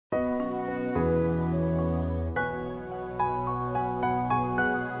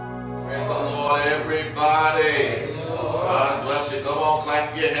Lord, everybody. God bless you. Come on,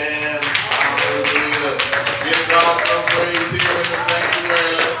 clap your hands. Hallelujah. Give God some praise here in the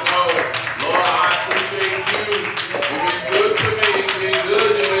sanctuary. Let him know, Lord, I appreciate you. You've been good to me. You've been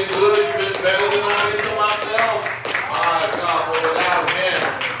good. You've been good. You've been better than I've been to myself. My God, for without him,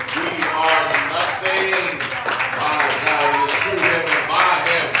 we are nothing. My God, it is through him and by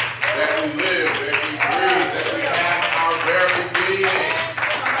him that we live, that we breathe, that we have our very being.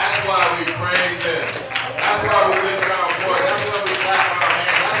 That's why we praise him. That's why we lift our voice. That's why we clap our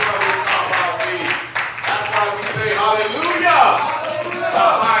hands. That's why we stomp our feet. That's why we say hallelujah. The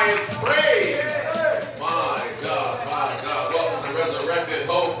highest praise. My God, my God. Welcome to Resurrected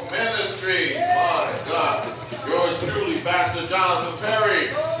Hope Ministries. My God. Yours truly, Pastor Jonathan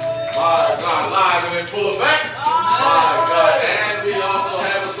Perry. My God, live and in full effect. My God. And we also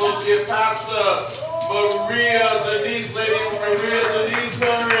have Associate Pastor Maria Denise, Lady Maria Denise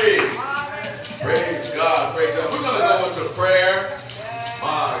Perry. Praise God, praise God. We're going to go into prayer.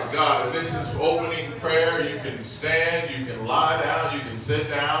 My God, and this is opening prayer. You can stand, you can lie down, you can sit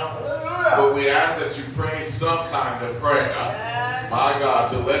down. But we ask that you pray some kind of prayer. My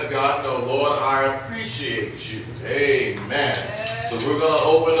God, to let God know, Lord, I appreciate you. Amen. So we're going to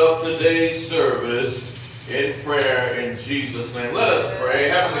open up today's service in prayer in Jesus' name. Let us pray.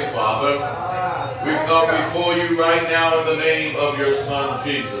 Heavenly Father, we come before you right now in the name of your Son,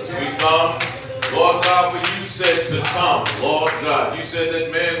 Jesus. We come, Lord God, for you said to come, Lord God. You said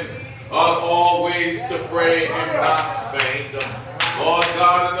that men ought always to pray and not faint. Lord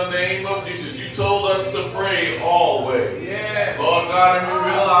God, in the name of Jesus, you told us to pray always. Lord God, and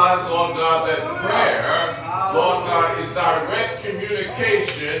we realize, Lord God, that prayer, Lord God, is direct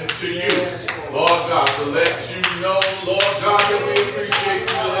communication to you. Lord God, to let you know, Lord God, that we appreciate you,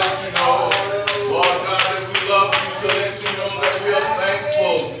 to let you know, Lord God, that we love you, to let you know that we are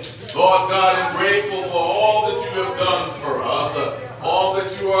thankful, Lord God, and grateful for all that you have done for us, all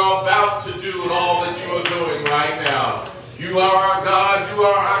that you are about to do, and all that you are doing right now. You are our God, you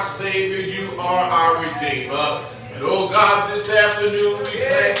are our Savior, you are our Redeemer. And oh God, this afternoon we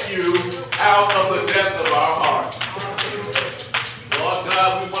thank you out of the depth of our heart. Lord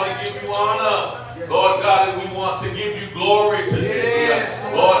God, we want to give you honor. Lord God, and we want to give you glory today.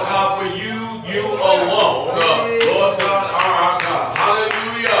 Lord God, for you alone, Lord God, are our God.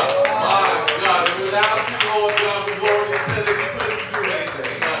 Hallelujah. My God, and without you, Lord God, we've already said that we couldn't do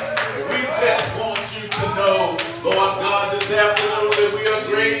anything. And we just want you to know, Lord God, this afternoon that we are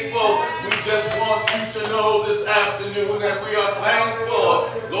grateful. We just want you to know this afternoon that we are thankful,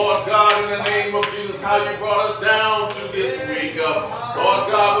 Lord God, in the name of Jesus, how you brought us down through this week.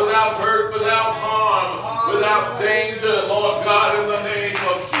 Lord God, without hurt, without harm, without danger, Lord God, in the name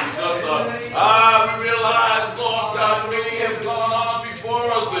of Jesus. We realize, Lord God, many have gone on before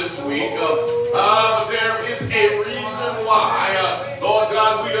us this week. But there is a reason why, Lord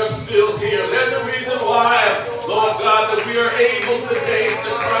God, we are still here. There's a reason why, Lord God, that we are able today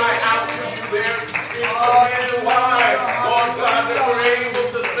to cry out to you. There's a reason why, Lord God, that we're able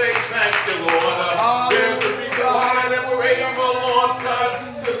to say thank you, Lord. There's a reason why that we're able, Lord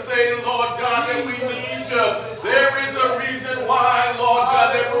God, to say, Lord God, that we need you. There is a reason why, Lord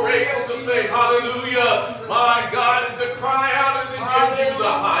God, that we're able to say hallelujah, my God, and to cry out and to give you the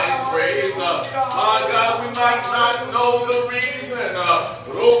highest praise. My God, we might not know the reason,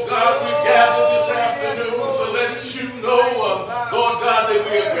 but oh God, we gathered this afternoon to let you know, Lord God, that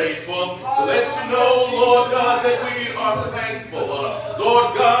we are grateful. To let you know, Lord God, that we are thankful. Lord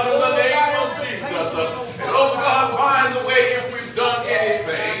God, in the name of Jesus. And oh God, by the way, if we've done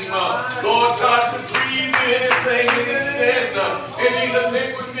anything, Lord God, to grieve anything, any sin, any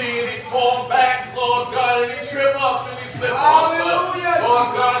iniquity, any fall back, Lord God, any trip ups, any slip ups, Lord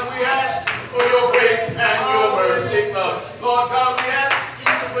God, we ask for your grace and your mercy. Lord God, we ask you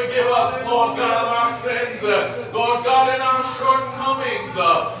to forgive us, Lord God, of our sins, Lord God, in our shortcomings.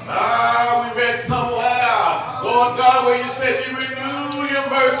 We read somewhere, Lord God, where you said you renew your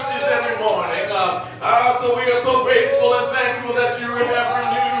mercies every morning. So we are so grateful and thankful that you have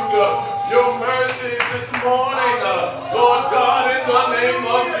renewed your mercies this morning, Lord God, in the name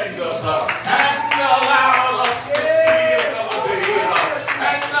of Jesus, and allowed us to see another day,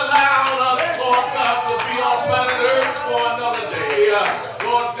 and allowed us, Lord God, to be on planet Earth for another day.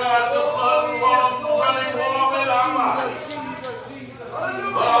 Lord God, the blood running warm in our bodies.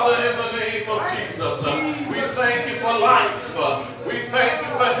 Father, in the name of Jesus, we thank you for life. We thank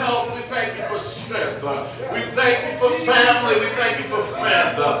you for health. We thank you for strength. We thank you for family. We thank you for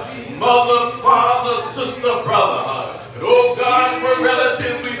friends. Mother, father, sister, brother. And oh God, for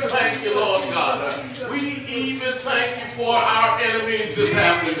relatives, we thank you, Lord God. We even thank you for our enemies this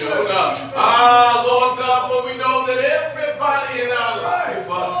afternoon. Lord God, for we know that everybody in our life,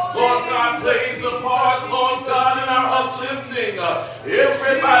 Lord God, plays a part, Lord God, in our uplifting.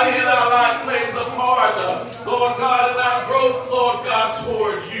 Everybody in our life plays a part, Lord God, in our growth, Lord God,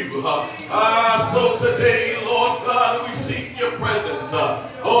 toward you. So today, Lord God, we seek your presence.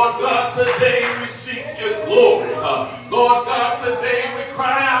 Lord God, today we seek your glory. Lord God, today we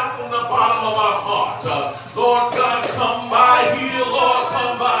cry out from the bottom of our heart. Lord God, come by here, Lord,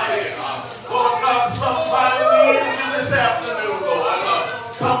 come by here. Lord God, somebody needs you this afternoon, Lord.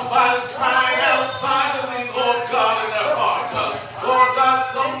 Somebody's crying out silently, Lord God, in their heart. Lord God,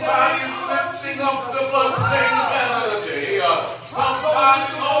 somebody's lifting up the bloodstained banner today.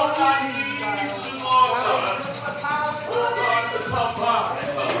 Somebody, Lord God, needs you, Lord God. Lord God, to come by.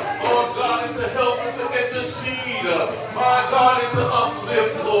 Lord God, and to help and to intercede. My God, and to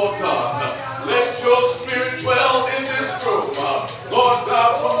uplift, Lord God. Let your spirit dwell in this room. Lord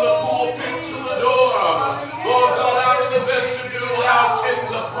God, from the pulpit to the door. Lord God, out in the vestibule, out in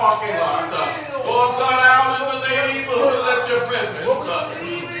the parking lot. Lord God, out in the neighborhood, let your presence.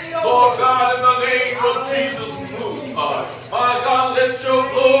 Lord God, in the name of Jesus, move. My God, let your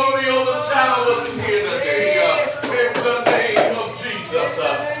glory overshadow us here today. In the name of Jesus.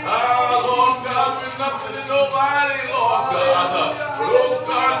 Lord God, we're nothing and nobody, Lord God. Oh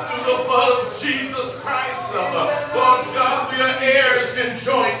God, through the blood of Jesus Christ. Lord God, we are heirs and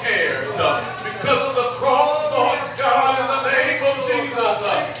joint heirs. Because of the cross, Lord God, in the name of Jesus.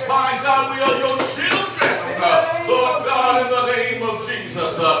 My God, we are your children. Lord God, in the name of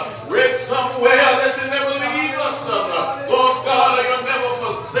Jesus. Read somewhere that you never leave us. Lord God, you'll never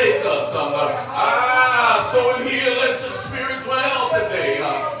forsake us. So in here, let your spirit dwell today.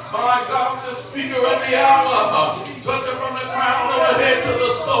 My God, the speaker of the hour, touch her from the crown of her head to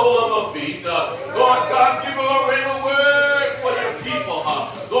the sole of her feet. Lord God, give her a rhema word for your people.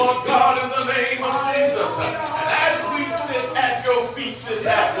 Lord God, in the name of Jesus. And as we sit at your feet this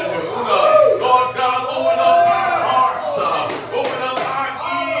afternoon, Lord God, open up our hearts, open up our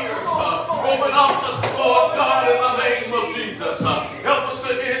ears, open up us, Lord God, in the name of Jesus. Help us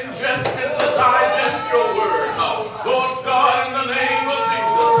to ingest and to digest your word. Lord God, in the name of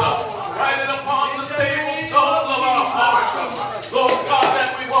Jesus, write it upon the table stones of our hearts. Lord God,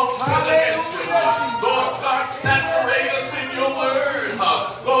 that we won't sin against you. Lord God, saturate us in your word.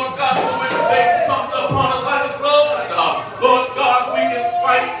 Lord God, so when Satan comes upon us like a flood, Lord God, we can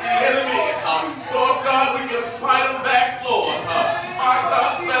fight the enemy. Lord God, we can fight him back, Lord. My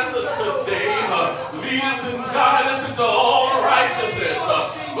God, bless us today. Lead us and guide us into all righteousness.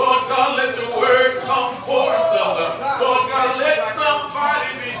 Lord God, let the word come forth. Lord God, let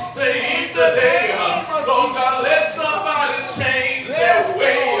somebody be saved today. Lord God, let somebody change their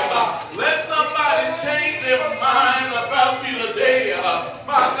way. Let somebody change their mind about you today.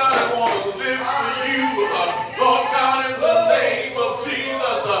 My God, I want to live for you. Lord God, in the name of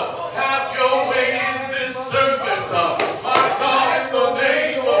Jesus, have your way in this service. My God, in the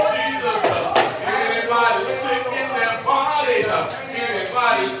name of Jesus, anybody sick in their body,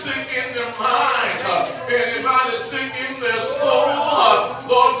 anybody sick in their mind, anybody sick in their soul,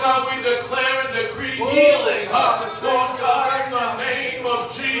 Lord God, we declare and decree healing. Lord God, in the name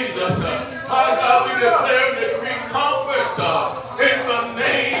of Jesus, my God, we declare and decree comfort. In the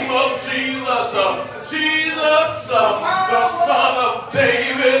name of Jesus, Jesus, the Son of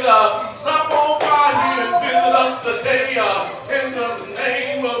David, stop on by here and visit us today. In the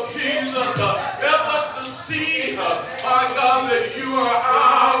name of Jesus, help us to see, my God, that you are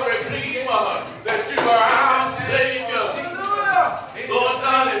our Redeemer, that you are our Savior. Lord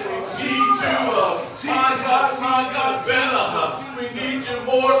God, if we need you, my God, better. We need you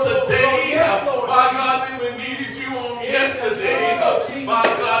more today, my God, than we needed you on yesterday. My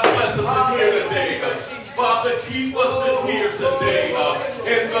God, bless us in here today. Father, keep us in here today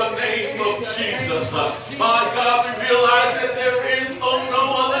in the name of Jesus. My God, we realize that there is no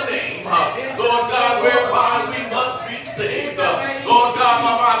other name, Lord God, whereby we must be saved. Lord God,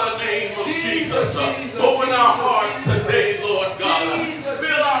 by the name of Jesus. Open our hearts today, Lord God.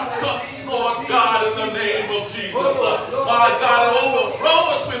 Fill our cups, Lord God, in the name of Jesus. My God,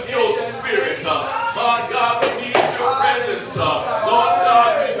 overflow us with your spirit. My God, we need your presence. Lord God,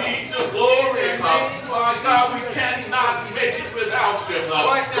 we need your glory. My God, we cannot make it without you.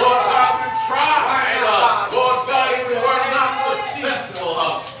 Lord God, we tried. Lord God, if we were not to see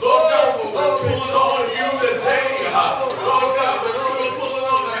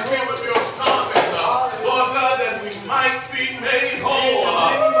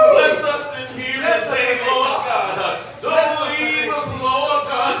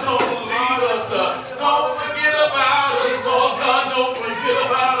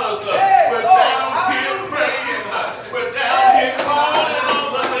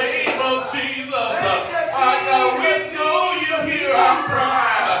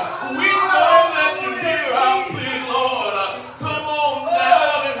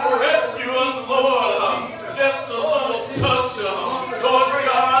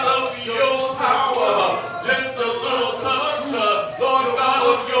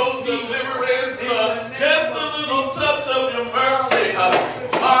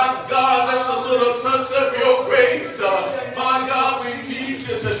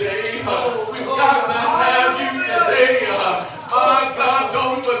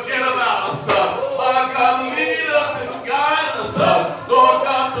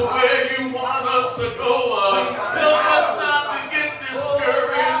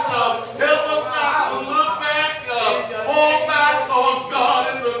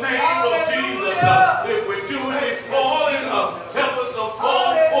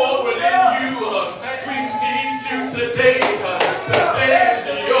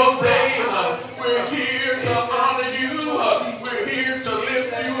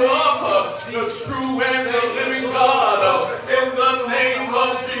the true and the living God, in the name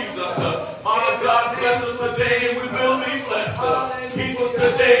of Jesus. My God, bless us today and we will be blessed. Keep us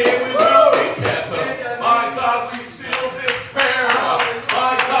today and we will be kept. My God, we seal this prayer,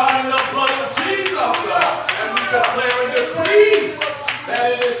 my God, in the blood of Jesus. And we declare and decree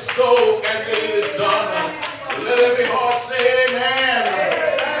that it is so and that it is done. Let every heart say amen.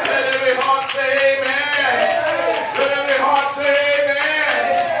 Let every heart say amen. Let every heart say amen.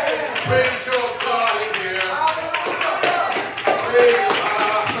 Praise your God in here. Praise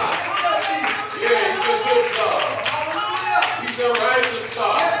God. Yeah, he's a good God. He's a righteous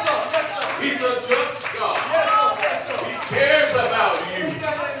God. He's a just God. He cares about you.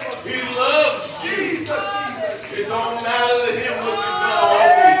 He loves you. It don't matter to him what you've done all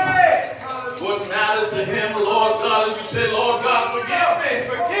week. What matters to him, Lord God, is you say, Lord God, forgive me.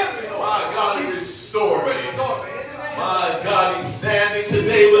 Forgive me. My God, he restored me. My God, he's standing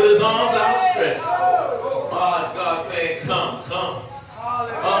today with his arms outstretched. My God, saying, come, come.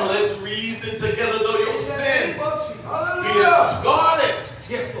 Come, let's reason together though your sins. He has started.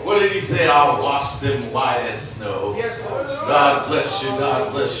 What did he say? I'll wash them white as snow. God bless you.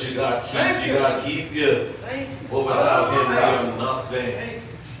 God bless you. God keep you. God keep you. For without him, we are nothing.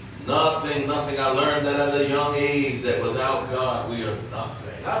 Nothing, nothing. I learned that at a young age, that without God, we are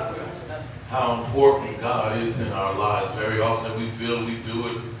nothing. How important God is in our lives. Very often we feel we do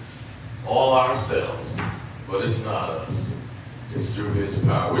it all ourselves, but it's not us. It's through his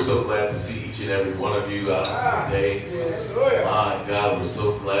power. We're so glad to see each and every one of you out today. My God, we're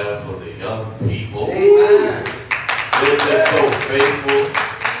so glad for the young people. They're just so faithful.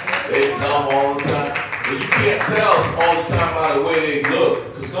 They come all the time. But you can't tell all the time by the way they look.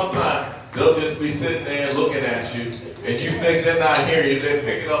 Because sometimes they'll just be sitting there looking at you. And you think they're not hearing you. They're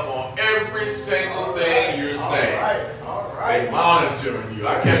picking up on every single thing you're saying. All right. They're monitoring you.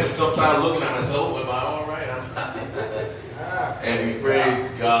 I catch them sometimes looking at myself. Am I all right? And we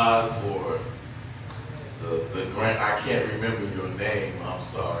praise God for the grant. I can't remember your name. I'm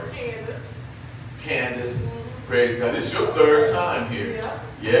sorry. Candace. Praise God. It's your third time here.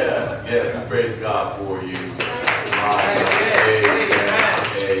 Yes. Yes. We praise God for you.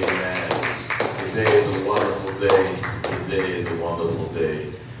 Amen. Today is a wonderful day. Today is a wonderful day.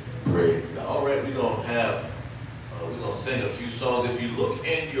 Praise God. All right. We're going to sing a few songs. If you look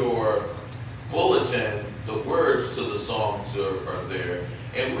in your bulletin, the words to the songs are there.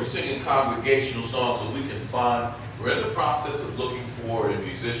 And we're singing congregational songs so we can find, we're in the process of looking for a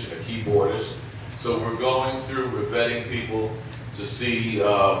musician, a keyboardist. So we're going through, we're vetting people to see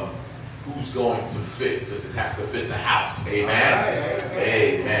who's going to fit, because it has to fit the house. Amen?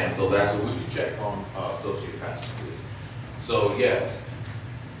 Amen. So that's what we can check on Associate Pastor, please. So, yes.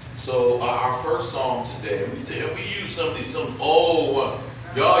 So our first song today, we use some old one.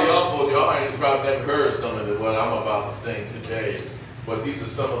 Y'all ain't probably never heard some of what I'm about to sing today. But these are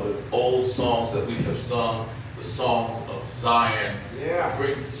some of the old songs that we have sung, the songs of Zion. It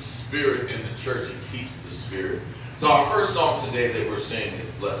brings the spirit in the church and keeps the spirit. So our first song today that we're singing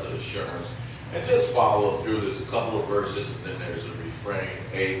is Blessed Assurance. And just follow through. There's a couple of verses and then there's a refrain.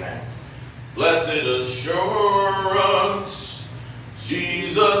 Amen. Blessed assurance,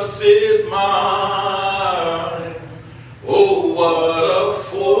 Jesus is mine. Oh, what a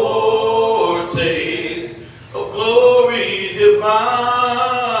foretaste of glory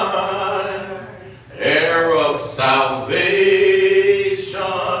divine, heir of salvation,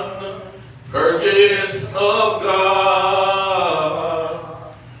 purchased of God,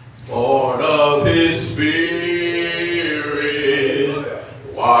 born of his Spirit,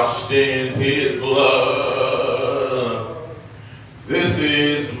 washed in his blood. This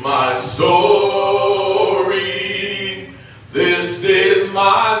is my story. This is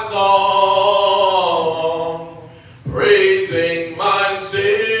my song, praising my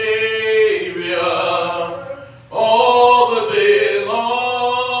Savior all the day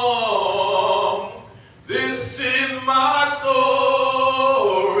long. This is my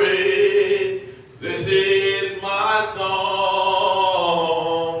story. This is my song,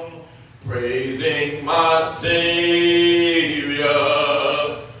 praising my Savior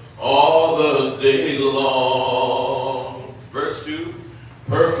all the day long. Verse 2,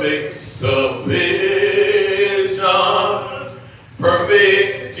 perfect submission,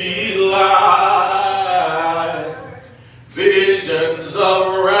 perfect delight, visions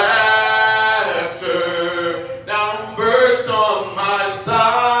of rapture now burst on my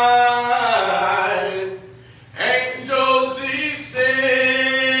side, angels descending,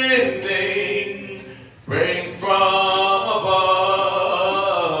 bring from above,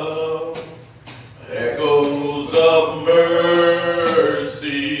 echoes of mercy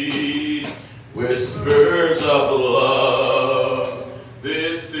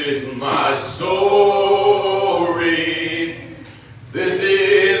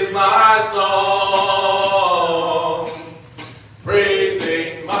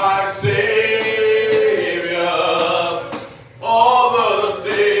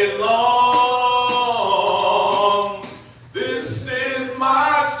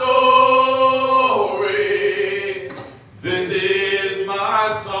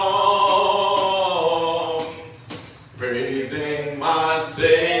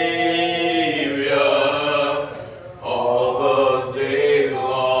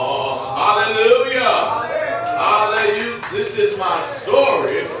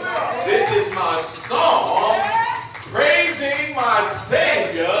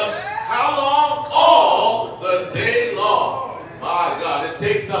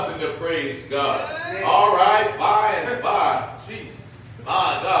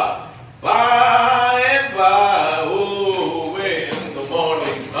My God. By and by, oh, when the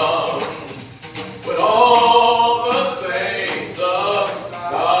morning comes, when all the saints of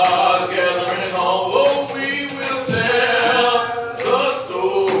God gathering home, oh, we will tell the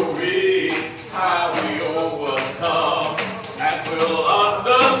story, how we overcome, and we'll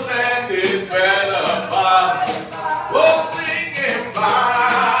understand it better by, oh, singing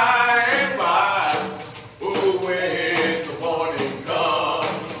by and by, oh, when the morning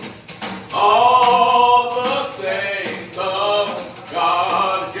comes. All the saints of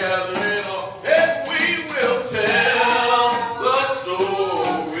God gathering on, and we will tell the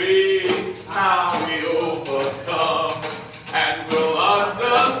story, how we overcome, and we'll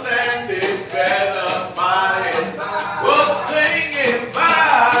understand it better by and by. We'll sing it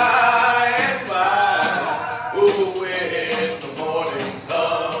by and by, oh, when the morning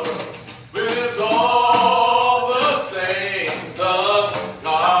comes, with all the saints of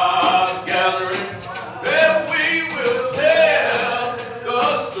God gathering, then we will tell the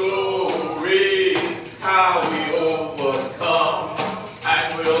story, how we overcome, and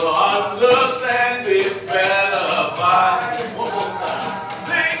we'll understand it better by, one more time,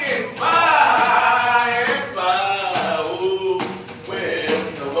 singing by and by, oh, when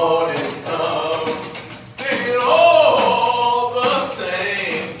the morning comes, singing all the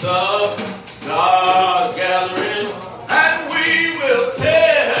saints of God gathering, and we will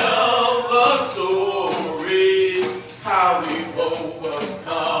tell the story, how we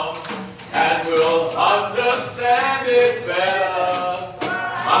overcome, and we'll understand it better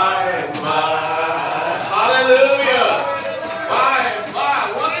by and by. Hallelujah. By and by.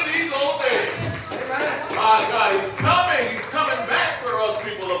 One of these old days. My God, He's coming back for us,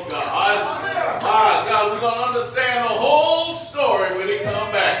 people of God. My God, we're going to understand the whole story when He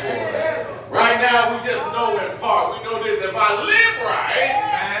come back for us. Right now, we just know in part. We know this: if I live right,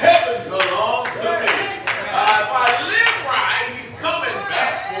 heaven belongs to me. If I live right, He's coming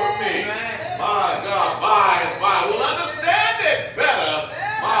back for me. My God, by and by. We'll understand it better.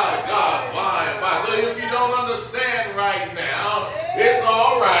 My God, by and by. So if you don't understand right now, it's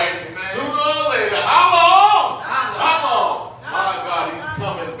all right. Sooner or later. How long? How long? My God, He's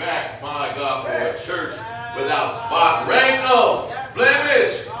coming back. My God, for a church without spot, wrinkle,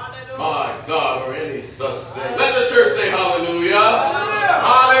 blemish. My God, or any such thing. Let the church say hallelujah.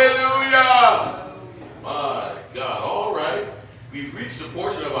 Hallelujah. My God. All right. We've reached the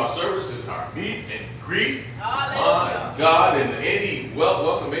portion of our services, our meet and greet. My God, and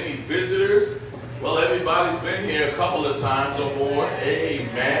welcome any visitors. Well, everybody's been here a couple of times or more.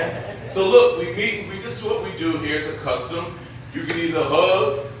 Amen. So look, we meet, this is what we do here. It's a custom. You can either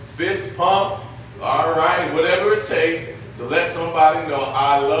hug, fist pump, all right, whatever it takes to let somebody know,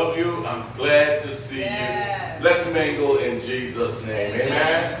 I love you, I'm glad to see you. Let's mingle in Jesus' name.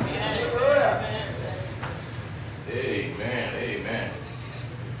 Amen. Amen. Amen.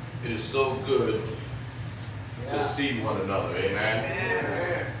 It is so good to see one another.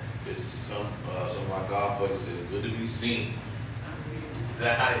 Amen. It's some of my God buddies say it's good to be seen. Is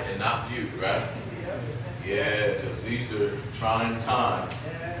that how? And not viewed, right? Yeah, because these are trying times.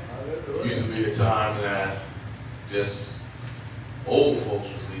 Used to be a time that just old folks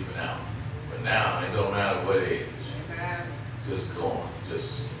was leaving out, but now it don't matter what age. Just going,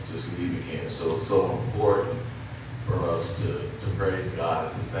 just leaving here. So it's so important for us to praise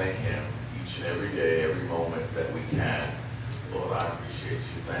God and to thank Him each and every day, every moment that we can. Lord, I appreciate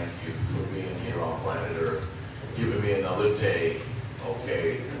you. Thank you for being here on planet Earth, giving me another day,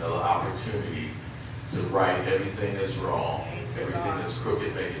 okay, another opportunity to right everything that's wrong, everything that's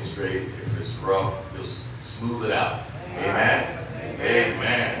crooked, make it straight. If it's rough, just smooth it out. Amen.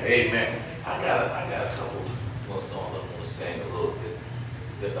 Amen. Amen. I got a couple more songs I want to sing a little bit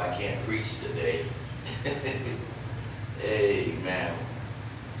since I can't preach today. Amen.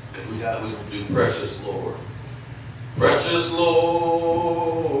 If we will do Precious Lord. Precious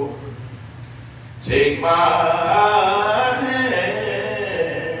Lord, take my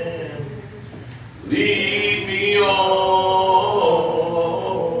hand, lead me on,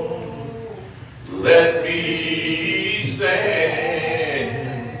 let me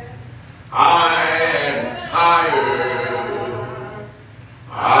stand. I am tired,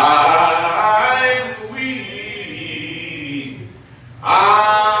 I'm weak,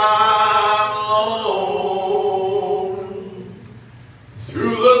 I'm alone.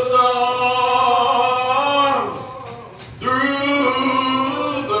 Through the storms,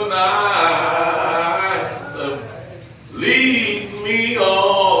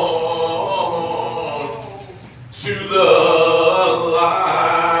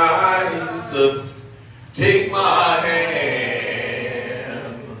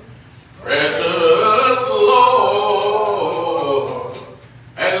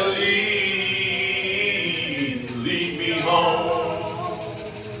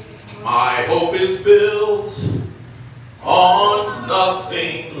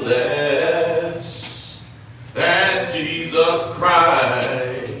 nothing less than Jesus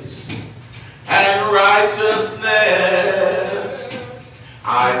Christ and righteousness.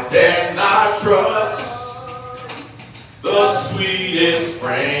 I dare not trust the sweetest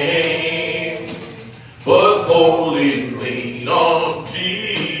frame, but wholly lean on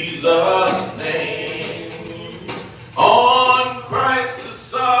Jesus' name. On Christ the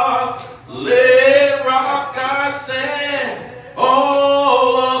solid rock I stand.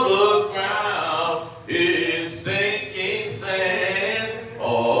 All of the ground is sinking sand.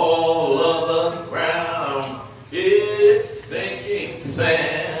 All of the ground is sinking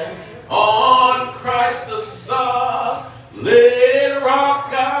sand. On Christ the solid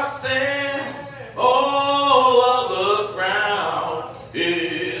rock I stand. All of the ground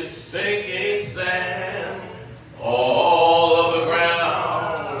is sinking sand. All of the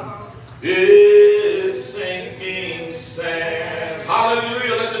ground is sinking sand.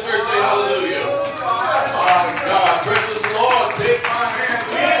 Hallelujah. Let the church say hallelujah. Oh God, precious Lord, take my hand.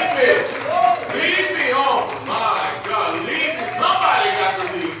 Lead me. Lead me on. My God, lead me. Somebody got to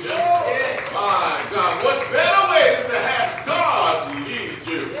lead you. My God, what better way than to have God lead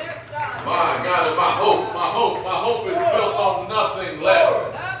you? My God, and my hope is built on nothing less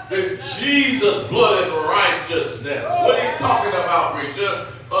than Jesus' blood and righteousness. What are you talking about, preacher?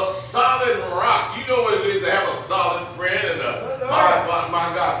 A solid rock. You know what it is to have a solid friend and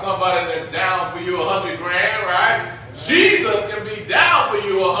my God, somebody that's down for you 100 grand, right? Jesus can be down for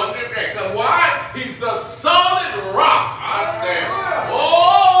you 100 grand. Because why? He's the solid rock. I stand.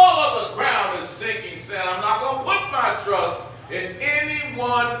 All of the ground is sinking sand. I'm not going to put my trust in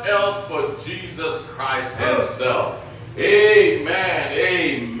anyone else but Jesus Christ himself. Amen.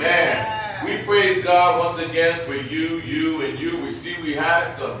 Amen. We praise God once again for you, and you. We see we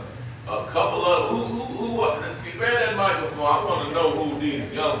had a couple of who grab that microphone. I want to know who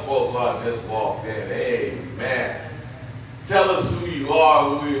these young folk are just walked in. Amen. Tell us who you are,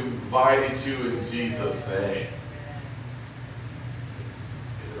 who we invited you in Jesus' name.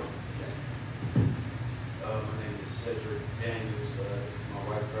 My name is Cedric Daniels. This is my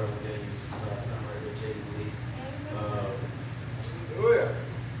wife, Carla Daniels. This is our son right here, Jaden Lee.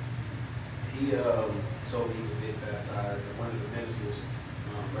 He told me he was getting baptized, and one of the ministers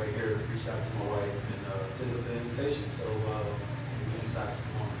right here reached out to my wife and sent us an invitation. So we decided to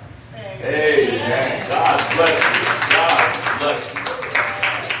come on. Amen. God bless you. God bless you.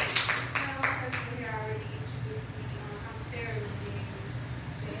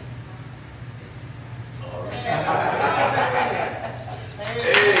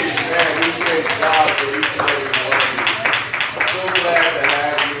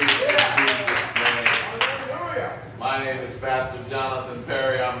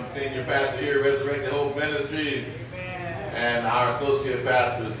 Senior pastor here at Resurrected Ministries. And our associate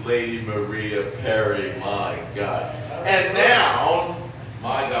pastor is Lady Maria Perry. My God. And now,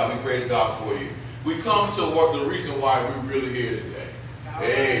 my God, we praise God for you. We come to work the reason why we're really here today.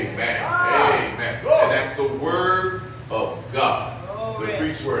 Amen. Amen. And that's the word of God. The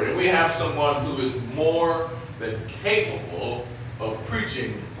preached word. And we have someone who is more than capable of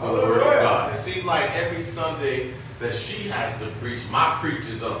preaching the word of God. It seems like every Sunday that she has to preach, my preach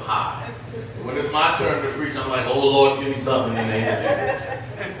is up high. When it's my turn to preach, I'm like, oh Lord, give me something in the name of Jesus.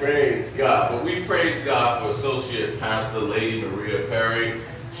 Praise God. But we praise God for Associate Pastor Lady Maria Perry.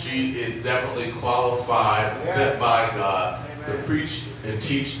 She is definitely qualified and sent by God to preach and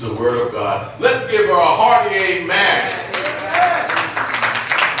teach the word of God. Let's give her a hearty amen.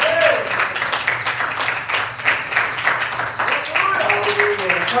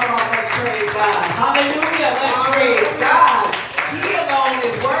 Come on, let's praise God. Hallelujah, let's praise God. He alone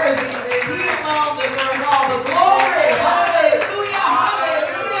is worthy. He alone deserves all the glory. Hallelujah,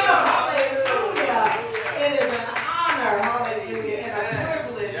 hallelujah, hallelujah. It is an honor, hallelujah, and a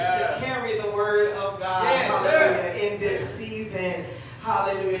privilege to carry the word of God, hallelujah, in this season.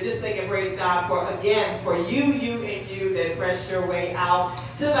 Hallelujah. Just thank and praise God for, again, for you and you that pressed your way out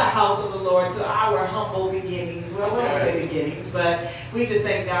to the house of the Lord, to our humble beginnings. Well, we don't say beginnings, but we just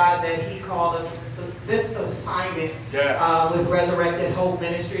thank God that he called us to this assignment with Resurrected Hope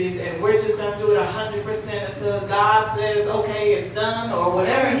Ministries, and we're just going to do it 100% until God says, okay, it's done, or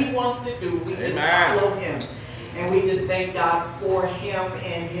whatever he wants to do. We just follow him. And we just thank God for him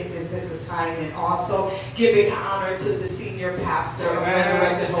and this assignment. Also, giving honor to the senior pastor of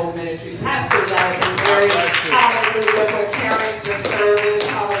Resurrected Hope Ministries, Pastor Jonathan Perry. Hallelujah, for carrying the service.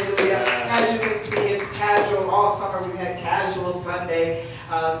 Hallelujah. As you can see, it's casual. All summer we've had casual Sundays. Sunday.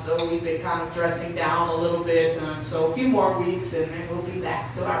 So we've been kind of dressing down a little bit. So a few more weeks and then we'll be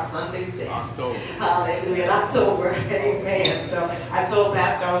back to our Sunday best. Hallelujah. In October. Amen. So I told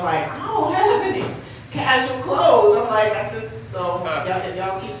Pastor, I was like, I don't have any casual clothes. I'm like,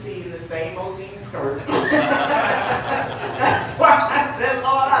 y'all keep seeing the same old jean skirt. That's why I said,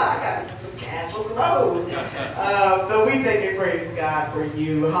 Lord, I got to get some casual clothes. But we thank and praise God for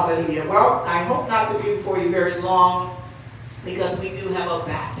you. Hallelujah. Well, I hope not to be before you very long, because we do have a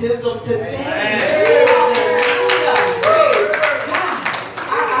baptism today. Hallelujah. Praise God.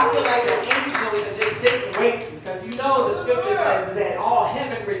 I feel like the angels are just sitting and waiting, because you know the scripture says that all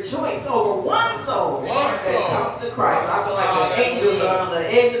heaven rejoice over one soul that comes to Christ. I feel like the angels are on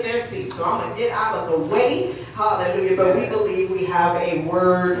the edge of their seat, so I'm going to get out of the way. Hallelujah. But we believe we have a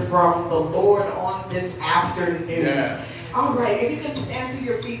word from the Lord on this afternoon. Yeah. All right, if you can stand to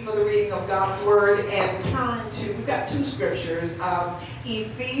your feet for the reading of God's word and turn to, we've got two scriptures,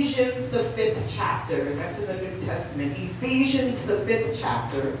 Ephesians, the 5th chapter. That's in the New Testament. Ephesians, the 5th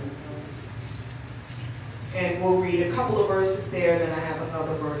chapter. And we'll read a couple of verses there, and then I have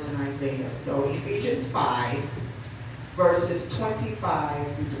another verse in Isaiah. So Ephesians 5, verses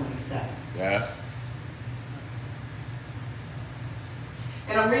 25 through 27. Yes.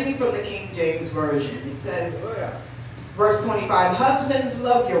 And I'm reading from the King James Version. It says, verse 25, husbands,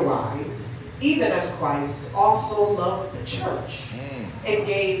 love your wives, even as Christ also loved the church and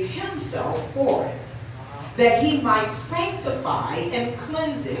gave himself for it, that he might sanctify and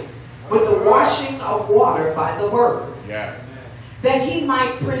cleanse it with the washing of water by the word, that he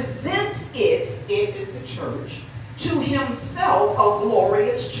might present it is the church, to himself a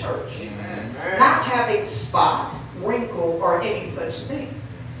glorious church, not having spot, wrinkle, or any such thing,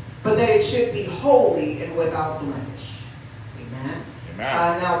 but that it should be holy and without blemish. Amen.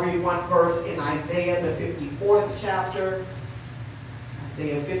 Now read one verse in Isaiah, the 54th chapter.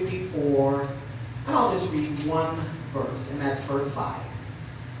 Isaiah 54. And I'll just read one verse, and that's verse 5.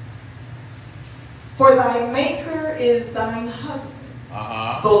 For thy maker is thine husband.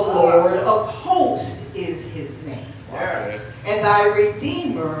 The Lord of hosts is his name. And thy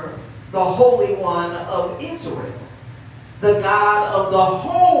Redeemer, the Holy One of Israel. The God of the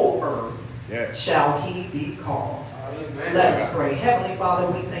whole earth shall he be called. Amen. Let us pray. Heavenly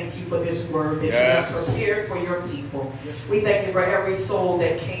Father, we thank you for this word that you have prepared for your people. We thank you for every soul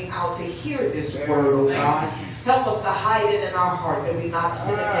that came out to hear this word, oh God. Help us to hide it in our heart that we not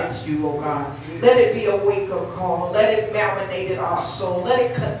sin against you, oh God. Let it be a wake-up call. Let it marinate in our soul. Let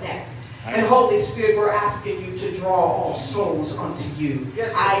it connect. And Holy Spirit, we're asking you to draw all souls unto you.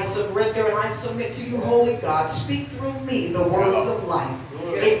 I surrender and I submit to you, Holy God. Speak through me the words of life.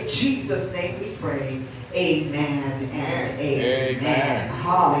 In Jesus' name we pray. Amen and amen.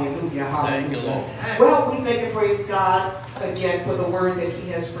 Hallelujah. Hallelujah. Well, we thank and praise God again for the word that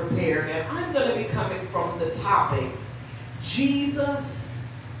he has prepared. And I'm going to be coming from the topic, Jesus,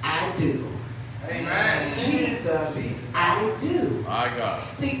 I do. Amen. Jesus, I do. My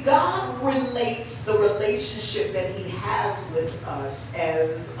God. See, God relates the relationship that he has with us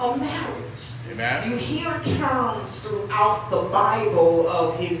as a marriage. Amen. You hear terms throughout the Bible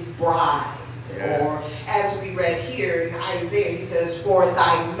of his bride. Or as we read here in Isaiah, he says, for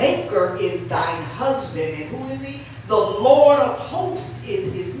thy maker is thine husband. And who is he? The Lord of hosts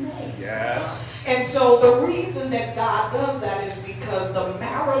is his name. Yes. And so the reason that God does that is because the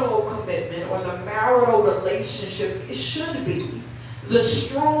marital commitment or the marital relationship, it should be the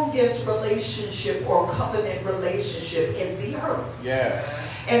strongest relationship or covenant relationship in the earth. Yeah.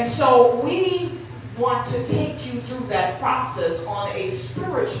 And so we want to take you through that process on a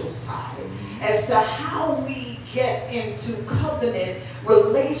spiritual side as to how we get into covenant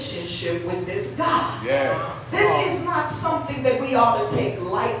relationship with this God. Yeah. This is not something that we ought to take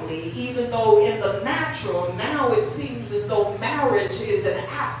lightly, even though in the natural, now it seems as though marriage is an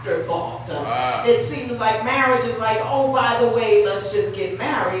afterthought. It seems like marriage is like, oh, by the way, let's just get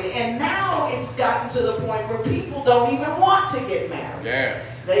married. And now it's gotten to the point where people don't even want to get married. Yeah.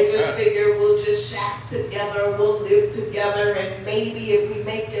 They just figure we'll just shack together, we'll live together, and maybe if we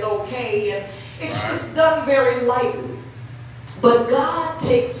make it okay. And it's just done very lightly. But God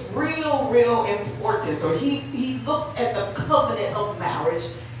takes real importance, or he looks at the covenant of marriage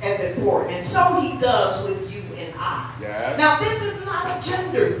as important. And so he does with you and I. Yes. Now, this is not a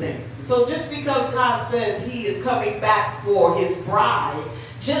gender thing. So just because God says he is coming back for his bride,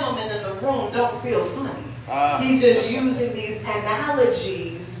 gentlemen in the room, don't feel funny. He's just using these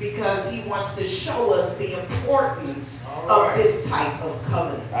analogies because he wants to show us the importance of this type of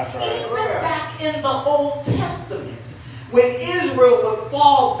covenant. That's right. Even back in the Old Testament, when Israel would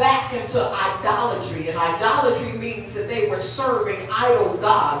fall back into idolatry, and idolatry means that they were serving idol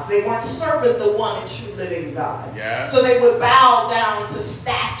gods. They weren't serving the one and true living God. Yeah. So they would bow down to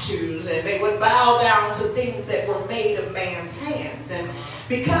statues, and they would bow down to things that were made of man's hands. And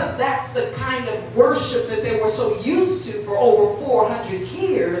because that's the kind of worship that they were so used to for over 400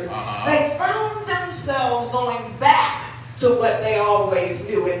 years, they found themselves going back to what they always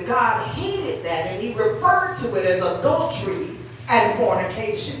knew. And God hated that, and he referred to it as adultery and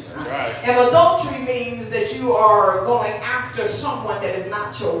fornication. Right. And adultery means that you are going after someone that is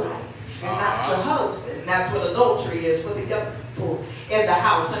not your wife and not your husband. That's what adultery is for the young people in the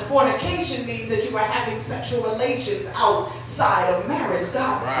house. And fornication means that you are having sexual relations outside of marriage.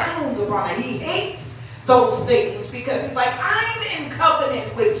 God frowns upon it. He hates those things because he's like, I'm in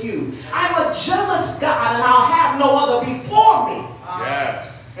covenant with you. I'm a jealous God, and I'll have no other before me.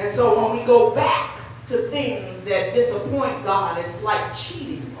 Yes. And so when we go back to things that disappoint God, it's like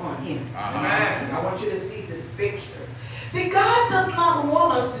cheating on him. I want you to see this picture. See, God does not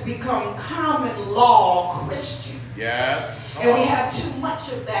want us to become common law Christians. Yes. And we have too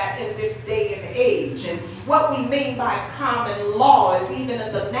much of that in this day and age. And what we mean by common law is even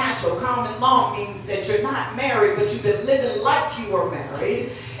in the natural. Common law means that you're not married, but you've been living like you were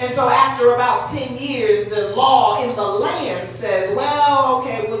married. And so after about 10 years, the law in the land says, well,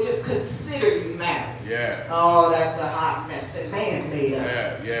 okay, we'll just consider you married. Yeah. Oh, that's a hot mess that man made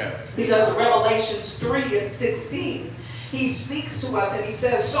up. Yeah. Because Revelations 3:16, he speaks to us and he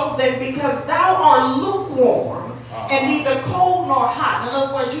says, so then because thou art lukewarm, and neither cold nor hot. In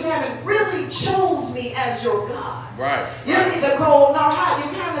other words, you haven't really chose me as your God. Right. You're neither cold nor hot.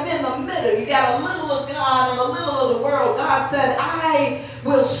 You're kind of in the middle. You got a little of God and a little of the world. God said, I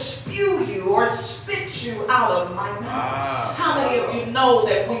will spew you or spit you out of my mouth. How many of you know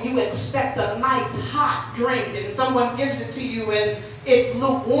that when you expect a nice hot drink and someone gives it to you and it's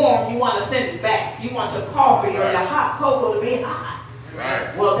lukewarm, you want to send it back? You want your coffee or your hot cocoa to be hot.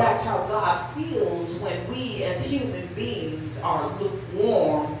 Right. Well, that's how God feels when we as human beings are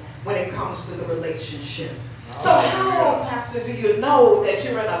lukewarm when it comes to the relationship. So how, Pastor, do you know that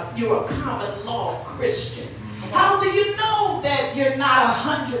you're a common law Christian? How do you know that you're not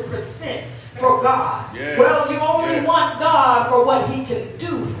 100% for God? Yeah. Well, you only want God for what he can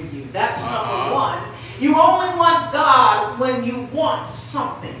do for you. That's number one. You only want God when you want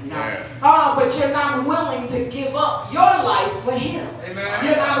something. But you're not willing to give up your life for him. Amen.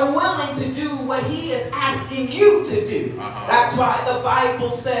 You're not willing to do what he is asking you to do. That's why the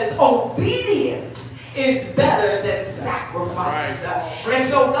Bible says obedience is better than sacrifice. And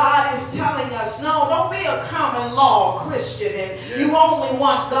so God is telling us, no, don't be a common law Christian and you only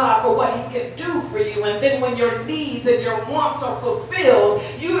want God for what he can do for you, and then when your needs and your wants are fulfilled,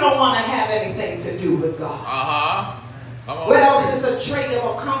 you don't want to have anything to do with God. What else is a trait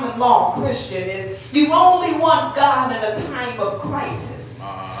of a common law Christian is you only want God in a time of crisis.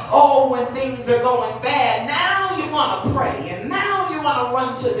 Oh, when things are going bad, now you want to pray, and now you want to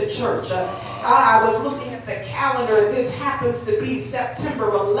run to the church. I was looking at the calendar. This happens to be September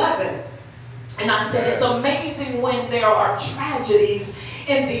 11th. And I said, it's amazing when there are tragedies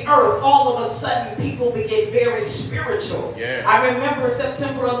in the earth, all of a sudden people get very spiritual. I remember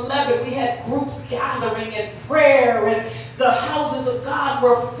September 11th, we had groups gathering in prayer, and the houses of God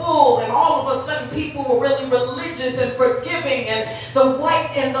were full, and all of a sudden people were really religious and forgiving, and the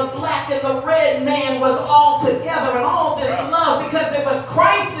white and the black and the red man was all together, and all this love, because there was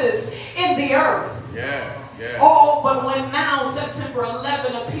crisis in the earth. Oh, but when now September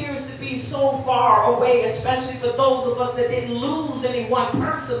 11 appears to be so far away, especially for those of us that didn't lose anyone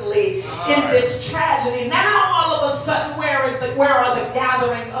personally in this tragedy, now all of a sudden, where are the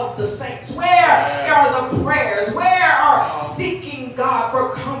gathering of the saints? Where are the prayers? Where are seeking God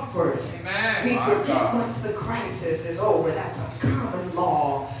for comfort? Amen. We forget once the crisis is over. That's a common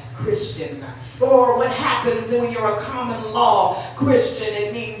law Christian. Or what happens when you're a common law Christian,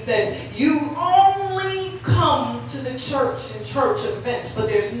 it means that you only come to the church and church events, but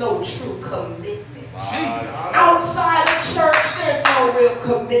there's no true commitment. Outside of church, there's no real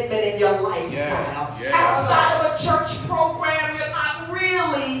commitment in your lifestyle. Outside of a church program, you're not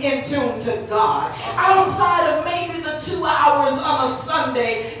really in tune to God. Outside of maybe the 2 hours on a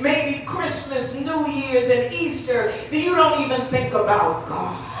Sunday, maybe Christmas, New Year's, and Easter, you don't even think about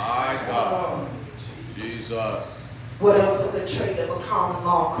God. My God. Jesus. What else is a trait of a common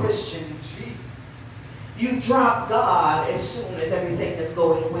law Christian? You drop God as soon as everything is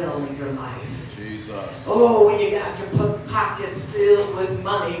going well in your life. Jesus. Oh, when you got your pockets filled with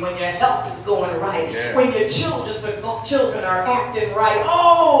money, when your health is going right, when your children are acting right.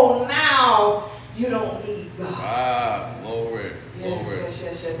 Oh, now you don't need God. Glory.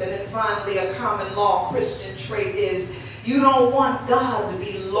 Yes. And then finally, a common law Christian trait is you don't want God to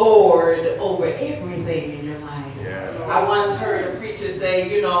be Lord over everything in your life. Yeah. I once heard a preacher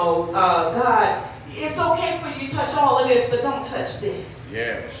say, God, it's okay for you to touch all of this, but don't touch this.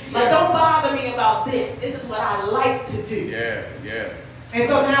 Yeah. Like, don't bother me about this. This is what I like to do. Yeah. And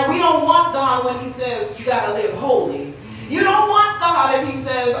so now we don't want God when he says you got to live holy. You don't want God if he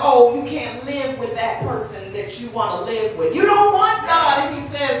says, oh, you can't live with that person that you want to live with. You don't want God if he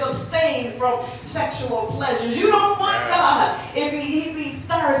says abstain from sexual pleasures. You don't want God if he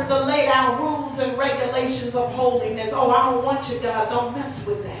starts to lay down rules and regulations of holiness. Oh, I don't want you, God. Don't mess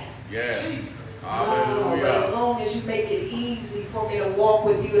with that. Yeah. Jesus. Hallelujah. But as long as you make it easy for me to walk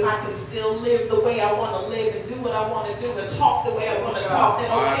with you and I can still live the way I want to live and do what I want to do and talk the way I want to talk,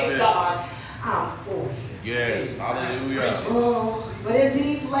 then okay, God, I'm for you. Yes, hallelujah. Oh, but in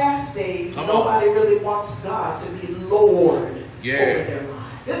these last days, nobody really wants God to be Lord over their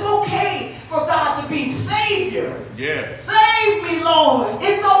lives. It's okay for God to be Savior. Yeah. Save me, Lord.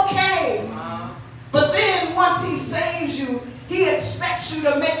 It's okay. But then once he saves you, he expects you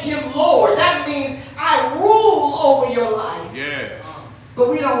to make him Lord. That means I rule over your life. Yes. But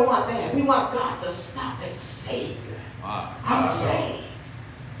we don't want that. We want God to stop at Savior. I'm saved,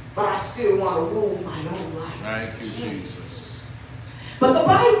 but I still want to rule my own life. Thank you, Jesus. But the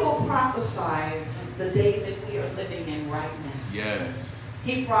Bible prophesies the day that we are living in right now. Yes.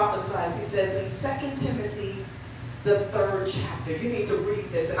 He prophesies, he says in 2 Timothy, the 3rd chapter. You need to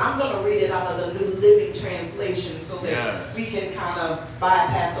read this. And I'm going to read it out of the New Living Translation so that we can kind of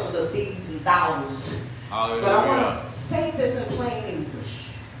bypass some of the these and thous. Hallelujah. But I want to say this in plain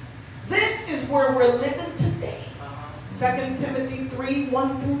English. This is where we're living today. 2 Timothy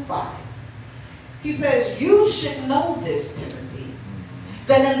 3:1-5. He says, you should know this, Timothy,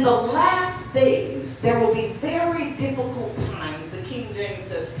 that in the last days there will be very difficult times. The King James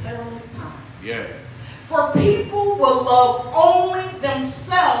says perilous times. Yeah. For people will love only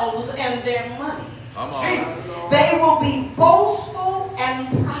themselves and their money. Come on. They will be boastful and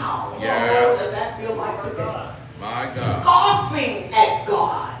proud. Yes. Oh, does that feel like today? My God. Scoffing at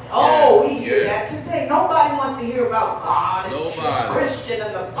God. Oh, we hear that today. Nobody wants to hear about God and Christian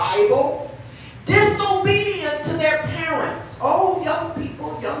and the Bible. Disobedient to their parents. Oh, young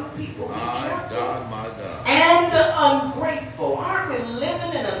people, be careful. My God. And ungrateful. Aren't we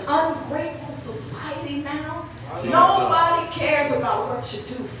living in an ungrateful society now? Nobody cares about what you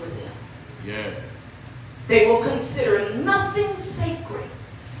do for them. Yeah. They will consider nothing sacred.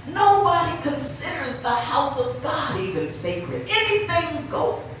 Nobody considers the house of God even sacred. Anything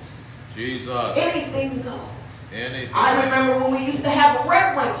goes. Jesus. Anything goes. Anything. I remember when we used to have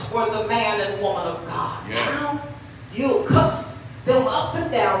reverence for the man and woman of God. Yeah. Now, you'll cuss them up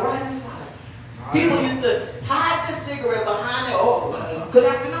and down right in front of you. People used to hide the cigarette behind their, good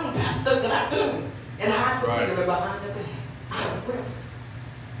afternoon, Pastor, good afternoon. And hide the cigarette behind their back. Out of reverence.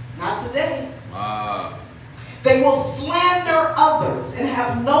 Not today. They will slander others and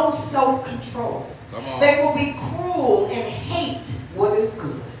have no self-control. They will be cruel and hate what is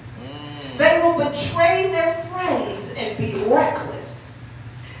good. They will betray their friends and be reckless.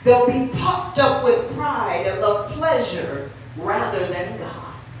 They'll be puffed up with pride and love pleasure rather than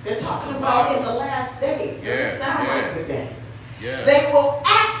God. They're talking about in the last days. Doesn't sound like today. They will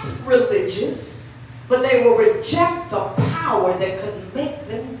act religious, but they will reject the power that could make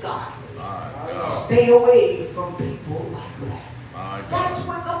them godly. Stay away from people like that. That's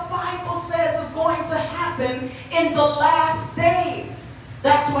what the Bible says is going to happen in the last days.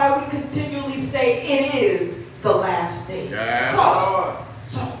 That's why we continually say it is the last day.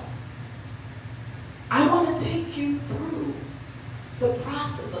 So, I want to take you through the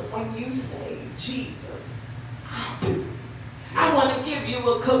process of when you say, Jesus, I do. I want to give you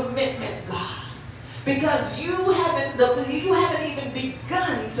a commitment, God. Because you haven't even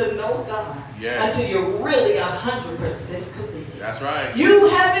begun to know God until you're really 100% committed. That's right. You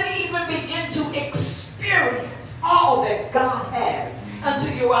haven't even begun to experience all that God has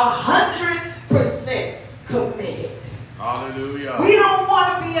until you're 100% committed. Hallelujah. We don't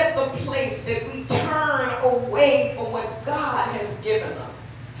want to be at the place that we turn away from what God has given us.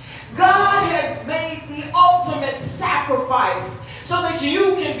 God has made the ultimate sacrifice so that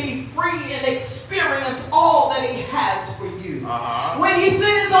you can be free and experience all that he has for you. When he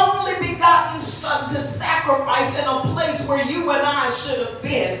sent his only begotten son to sacrifice in a place where you and I should have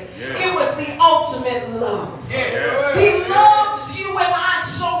been, it was the ultimate love. He loves you and I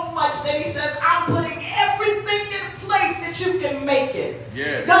so much that he says, I'm putting everything in place that you can make it.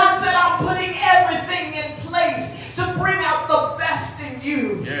 God said, I'm putting everything in place to to bring out the best in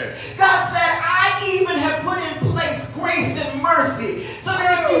you. Yeah. God said, I even have put in place grace and mercy so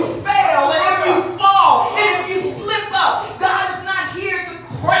that if you fail and if you fall and if you slip up, God is not here to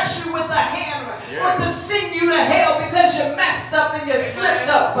crush you with a hammer or to send you to hell because you messed up and you slipped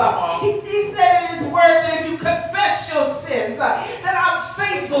up. He said in his word that if you confess your sins, that I'm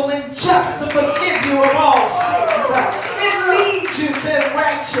faithful and just to forgive you of all sins and lead you to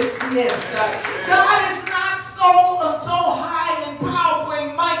righteousness. God is not so high and powerful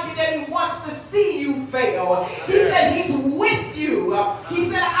and mighty that he wants to see you fail. He said he's with you. He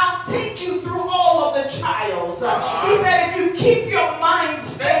said, I'll take you through all of the trials. He said, if you keep your mind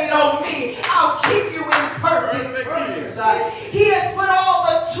stayed on me, I'll keep you in perfect peace. He has put all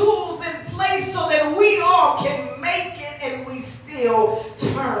the tools in place so that we all can make it and we still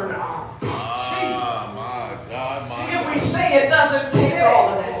turn our back. My God, And we say it doesn't take all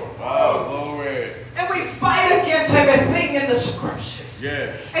of that. Oh, glory. And we fight against everything in the scriptures.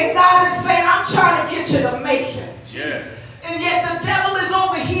 Yeah. And God is saying, I'm trying to get you to make it. Yeah. And yet the devil is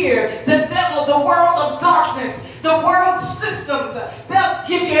over here. The devil, the world of darkness, the world systems, they'll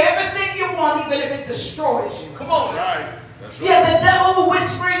give you everything you want even if it destroys you. Come on. That's right. That's right. Yeah, the devil will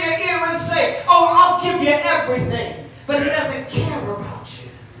whisper in your ear and say, oh, I'll give you everything. But he doesn't care about you.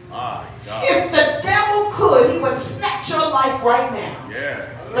 My God. If the devil could, he would snatch your life right now. Yeah.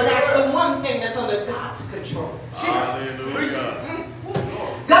 But that's the one thing that's under God's control. Hallelujah.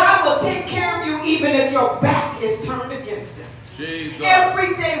 God will take care of you even if your back is turned against him. Jesus.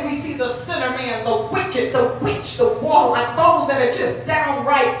 Every day we see the sinner man, the wicked, the witch, the warlock, those that are just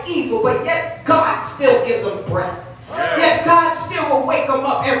downright evil, but yet God still gives them breath. Yeah. Yet God still will wake them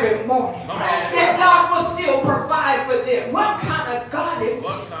up every morning. Yet God will still provide for them. What kind of God is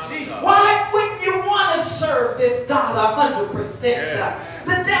this? Why wouldn't you want to serve this God 100%? Yeah.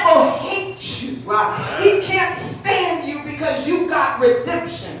 The devil hates you. He can't stand you because you got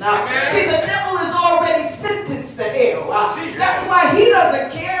redemption. See, the devil is already sentenced to hell. That's why he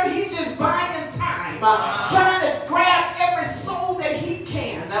doesn't care. He's just buying time, trying to grab every soul that he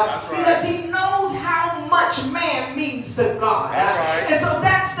can, because he knows how much man means to God. And so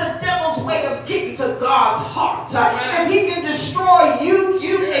that's the devil's way of getting to God's heart. If he can destroy you,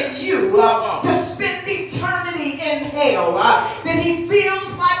 and you to spend eternity in hell, then he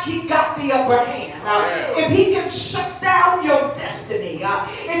feels like he got the upper hand. If he can shut down your destiny,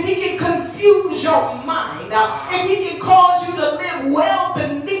 if he can confuse your mind, if he can cause you to live well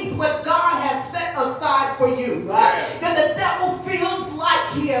beneath what God has set aside for you, then the devil feels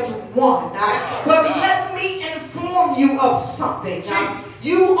like he has won. But let me inform you of something.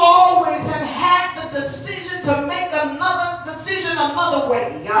 You always have had the decision to make another decision another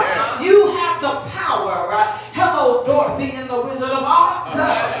way. You have the power. Hello, Dorothy in the Wizard of Oz.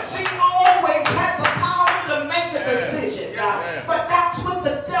 She always had the power to make a decision. But that's what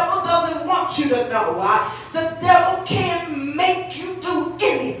the devil doesn't want you to know. The devil can't make you do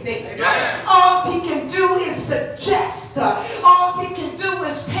anything. All he can do is suggest. All he can do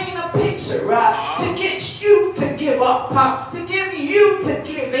is paint a picture to get you to give up, to give you to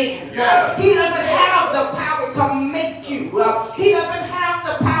give in. He doesn't have the power to make you. He doesn't have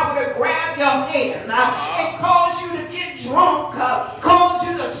the power to grab your hand and cause you to get drunk, cause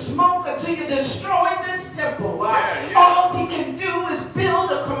you to smoke until you destroy this temple. All he can do is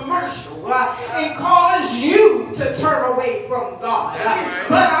build a commercial and cause you to turn away from God.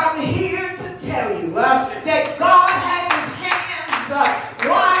 But I'm here to tell you that God has his hands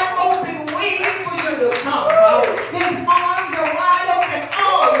wide open waiting for you to come. His arms are wide open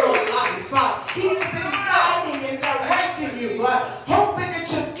all your life. He's been guiding and directing you, hoping that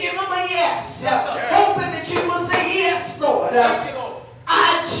you give him a yes, hoping that you will say, yes, Lord.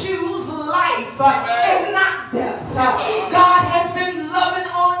 I choose life and not death. God has been loving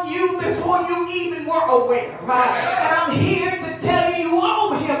on you before you even were aware. And I'm here to tell you, you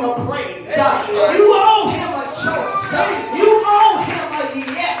owe him a praise. You owe him a choice. You owe him a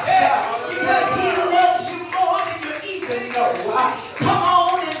yes. Because he loves you more than you even know. Come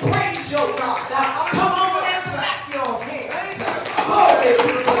on and praise your God. Come on and clap your hands. Glory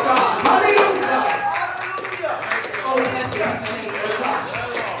be to God. Hallelujah. Oh, that's your name.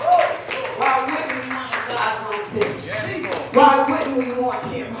 Why wouldn't we want God like this? Why wouldn't we want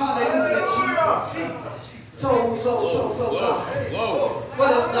him? Hallelujah, Jesus. So God. What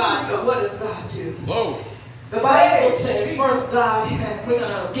does God do? What does God do? The Bible says, first God, we're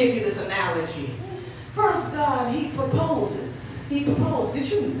going to give you this analogy. First God, he proposes. He proposed. Did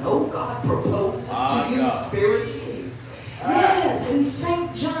you know God proposes to you spiritually? Yes, in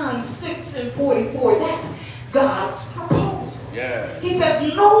St. John 6:44, that's God's proposal. He says,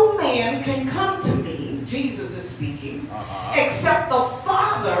 no man can come to me, Jesus is speaking, except the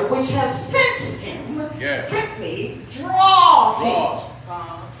Father which has sent him, sent me, draw him.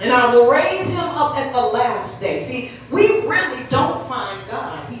 And I will raise him up at the last day. See, we really don't find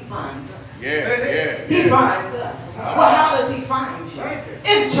God. He finds us. He finds us. Well, how does he find you?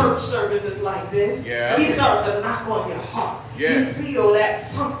 In church services like this, he starts to knock on your heart. You feel that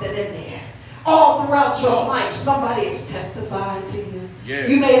something in there. All throughout your life, somebody has testified to you.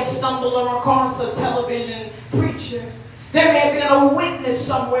 You may have stumbled across a television preacher. There may have been a witness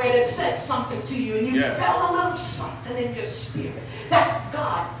somewhere that said something to you, and you felt a little something in your spirit. That's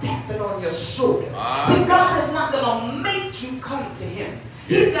God tapping on your shoulder. See, God is not going to make you come to him.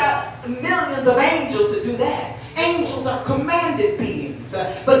 He's got millions of angels to do that. Angels are commanded beings.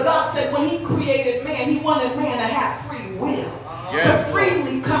 But God said when he created man, he wanted man to have free will. To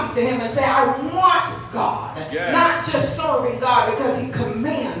freely come to him and say, I want God. Not just serving God because he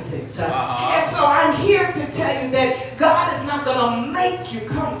commands it. And so I'm here to tell you that God is not going to make you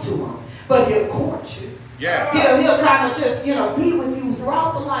come to him, but he'll court you. He'll kind of just, be with you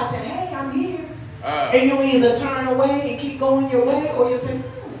throughout the life saying, hey, I'm here. And you'll either turn away and keep going your way, or you'll say,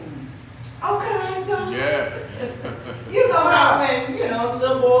 okay, God. You know how when,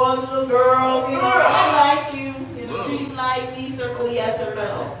 little boys, little girls, I like you. Do you like me? Circle yes or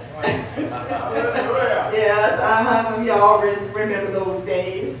no. Yes, some of y'all remember those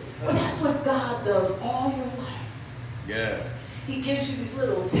days. But that's what God does all your life. He gives you these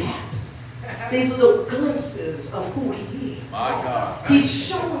little taps, these little glimpses of who he is. My God. He's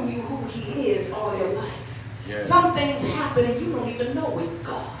showing you who he is all your life. Some things happen and you don't even know it's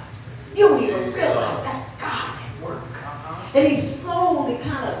God. You don't even realize that's God at work. And he's slowly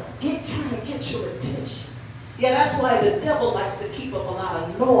kind of trying to get your attention. That's why the devil likes to keep up a lot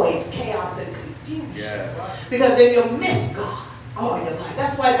of noise, chaos, and confusion. Because then you'll miss God all your life.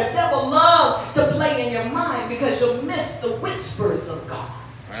 That's why the devil loves to play in your mind, because you'll miss the whispers of God.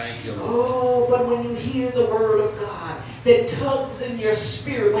 But when you hear the word of God that tugs in your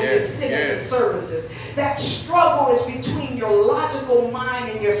spirit when you sit in the services, that struggle is between your logical mind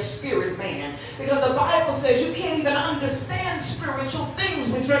and your spirit man. Because the Bible says you can't even understand spiritual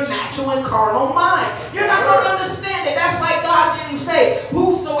things with your natural and carnal mind. You're not going to understand it. That's why God didn't say,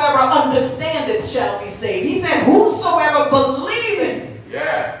 whosoever understandeth shall be saved. He said, whosoever believeth.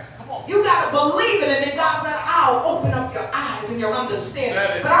 You got to believe it, and then God said, I'll open up your eyes and your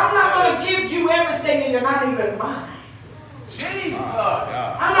understanding. But I'm not going to give you everything and you're not even mine. Jesus.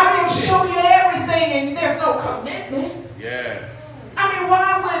 I'm not going to show you everything and there's no commitment. I mean,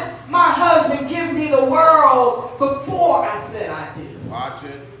 why would my husband give me the world before I said I do? Watch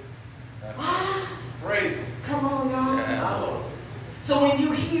it. Crazy. Come on, y'all. So when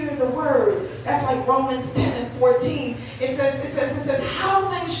you hear the word, that's like Romans 10 and 14. It says, how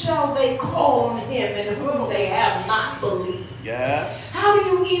then shall they call on him in whom they have not believed? How do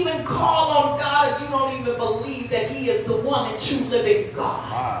you even call on God if you don't even believe that he is the one and true living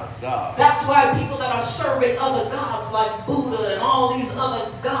God? That's why people that are serving other gods like Buddha and all these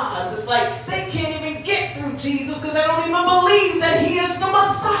other gods, it's like they can't even get through Jesus because they don't even believe that he is the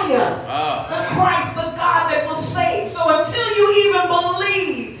Messiah, the Christ, the God that will save. So until you even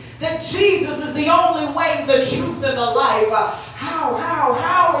believe that Jesus is the only way, the truth, and the life,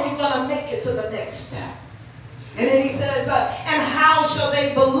 how are you going to make it to the next step? And then he says, and how shall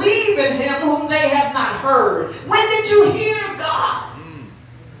they believe in him whom they have not heard? When did you hear God?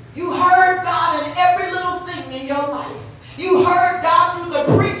 You heard God in every little thing in your life. You heard God through the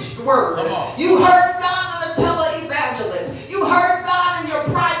preached word. You heard God in the televangelist. You heard God in your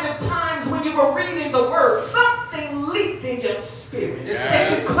private times when you were reading the word. Something leaked in your spirit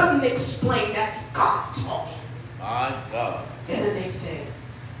that you couldn't explain. That's God talking. My God. And then they said,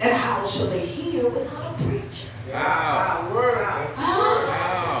 and how shall they hear without a preacher?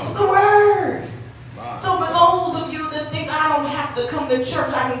 It's the word. So for those of you that think I don't have to come to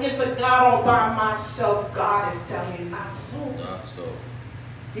church, I can get to God all by myself, God is telling you not so. Not so.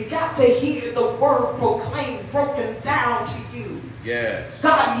 You got to hear the word proclaimed, broken down to you.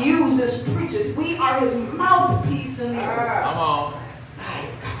 God uses preachers. We are his mouthpiece in the earth. Come on. My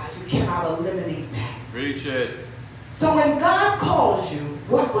God, you cannot eliminate that. Preach it. So when God calls you,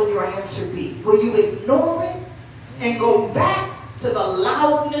 what will your answer be? Will you ignore it and go back to the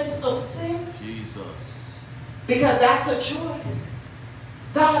loudness of sin? Jesus. Because that's a choice.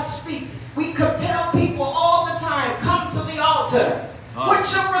 God speaks. We compel people all the time, come to the altar.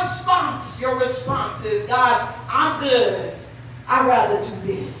 What's your response? Your response is, God, I'm good. I'd rather do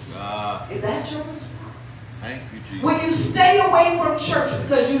this. Is that your response? Thank you, Jesus. Will you stay away from church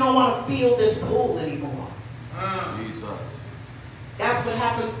because you don't want to feel this pull anymore? Jesus. That's what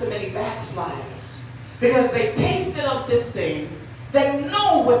happens to many backsliders. Because they tasted of this thing. They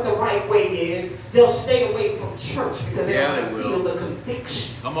know what the right way is. They'll stay away from church because they don't feel the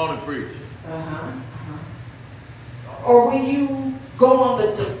conviction. Come on and preach. Or will you go on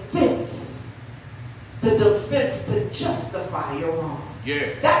the defense to justify your wrong?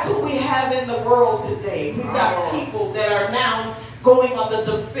 Yeah. That's what we have in the world today. We've got people that are now going on the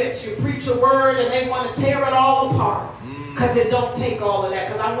defense. You preach a word and they want to tear it all apart. Because it don't take all of that.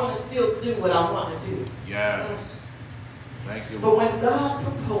 Because I want to still do what I want to do. Yeah. Thank you. But when God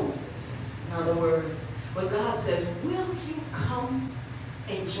proposes, in other words, when God says, will you come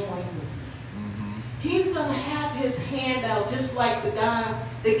and join with me? He's going to have his hand out just like the guy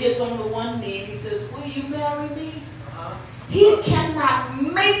that gets on the one knee and he says, will you marry me? He cannot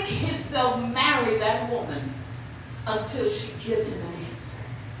make himself marry that woman until she gives him an answer.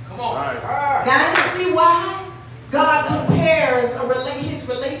 Come on. Now you see why God compares his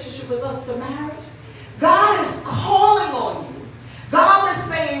relationship with us to marriage? God is calling on you. God is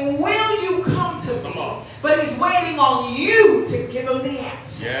saying, will you come to me? But he's waiting on you to give him the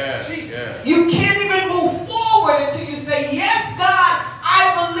answer. You can't even move forward until you say, yes, God,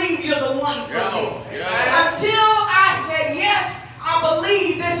 I believe you're the one for me. Until I said, yes, I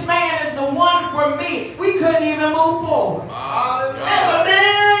believe this man is the one for me, we couldn't even move forward. There's a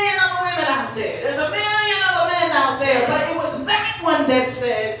million other women out there. There's a million other men out there. But it was that one that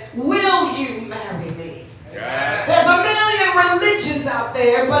said, will you marry me? There's a million religions out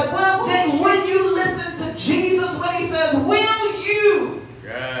there, but will you listen to Jesus when he says, will you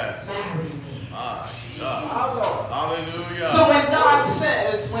marry me? Hallelujah. So when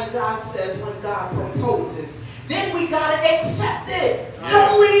God proposes, then we got to accept it.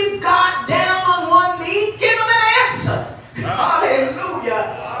 Don't leave God down on one knee. Give him an answer.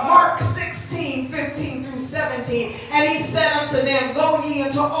 Hallelujah. Mark 16:15-17. And he said unto them, go ye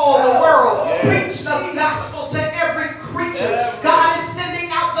into all the world. Preach the gospel to every creature. God is sending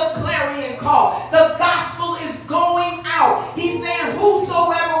out the clarion call. The gospel is going out. He's saying,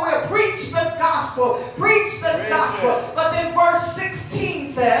 whosoever will preach the gospel. Preach the gospel. But then verse 16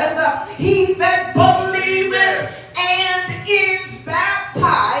 says, he that believeth and is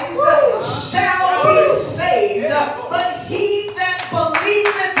baptized shall be saved. But he that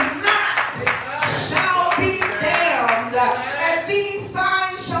believeth not shall be damned. And these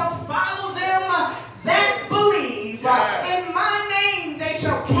signs shall follow them that believe. In my name they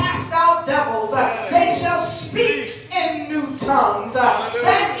shall cast out devils. They shall speak in new tongues.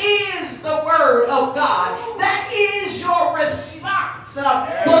 That is the word of God. That is your response.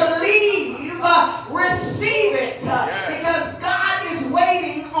 Believe, receive it. Because God is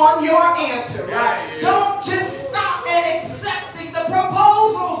waiting on your answer. Don't just stop at accepting the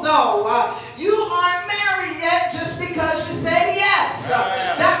proposal, though. You aren't married yet just because you said yes.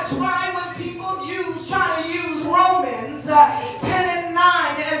 That's why when people try to use Romans 10 and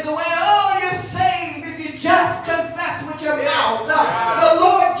 9 as the way, oh, you're saved if you just confess with your mouth the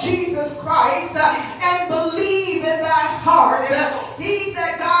Lord Jesus Christ and believe in thy heart he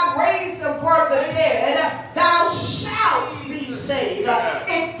that God raised him from the dead, thou shalt be saved.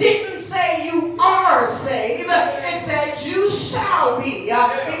 It didn't say you are saved. It said you shall be.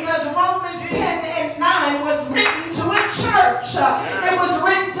 Because Romans 10 and 9 was written to a church. It was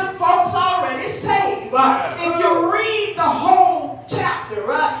written to folks already saved. If you read the whole chapter,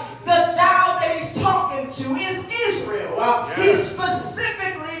 the thou that he's talking to is Israel. He's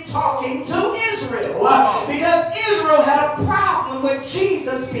specifically talking to Israel. Because Israel had a problem with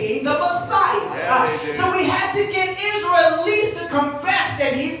Jesus being the Messiah. So we had to get Israel at least to confess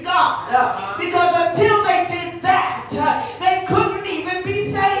that he's God. Because until they did that, they couldn't even be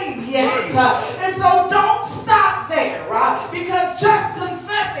saved yet. And so don't stop there. Because just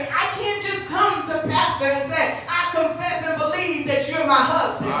confessing, I can't just come to pastor and say, I confess and believe that you're my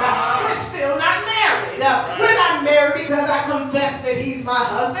husband. We're still not married. We're not married because I confess that he's my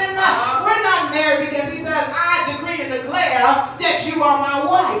husband. We're not married because he says, I decree and declare that you are my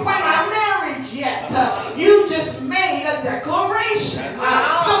wife. We're not married yet. You just made a declaration.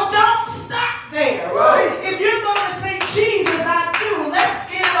 So don't stop there. If you're going to say, Jesus, I do, let's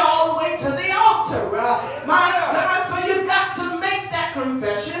get it all the way to the altar. My God, so you've got to make that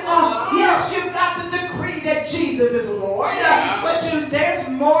confession. Yes, you've got to decree that Jesus is Lord. But there's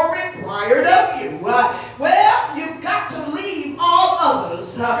more required of you. Well, you've got to leave all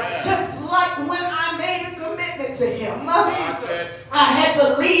others. Just like when I made a commitment to him, I had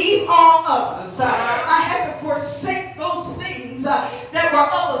to leave all others. I had to forsake those things that were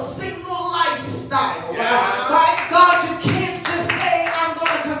of a single lifestyle. Right? God, you can't just say, I'm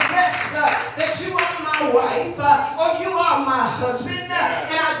going to confess that you are my wife or you are my husband, and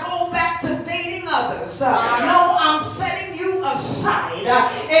I go back to dating others.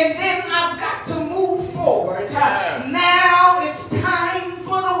 and then I've got to move forward. Now it's time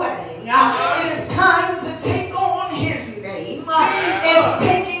for the wedding. It is time to take on his name. It's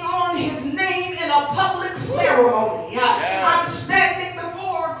taking on his name in a public ceremony. I'm standing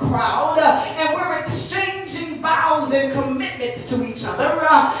before a crowd and we're exchanging vows and commitments to each other,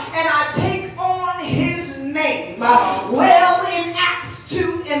 and I take on his name. Well, in Acts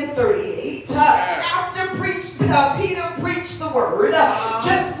 2:38, after Peter preached the word,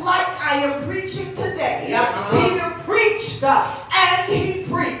 just like I am preaching today. Peter preached and he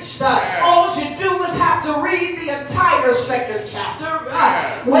preached. All you do is have to read the entire second chapter.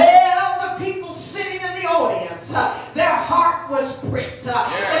 Well, the people sitting in the audience, their heart was pricked. In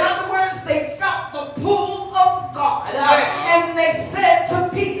other words, they felt the pull of God. And they said to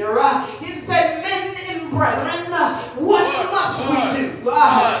Peter, he said, "Men and brethren, what must we do?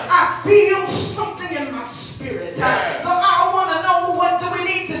 I feel something in my spirit. So I want to know, what do we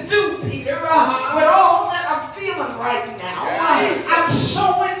need to do, Peter? With all that I'm feeling right now, I'm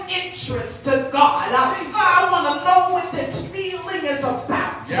showing interest to God. I want to know what this feeling is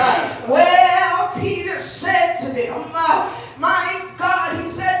about." Well, Peter said to them, my God, he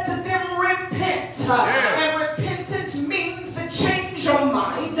said to them, "Repent." And repentance means to change your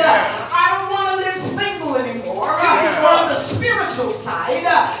mind. I don't want to live single anymore. Or on the spiritual side,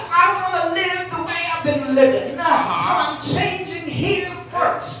 I want to live the way I've been living. So I'm changing here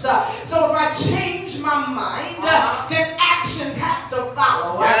first. So if I change my mind, then actions have to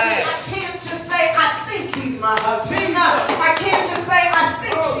follow. I can't just say, "I think he's my husband." I can't just say, "I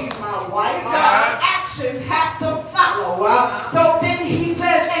think she's my wife." Actions have to follow. So then he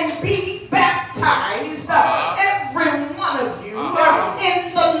says, "And be baptized, every one of you,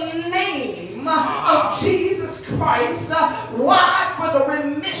 in the name of Jesus Christ." Why? For the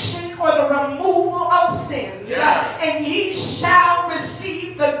remission or the removal of sins. "And ye shall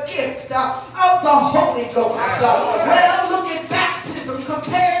receive the gift of the Holy Ghost." Well, look at baptism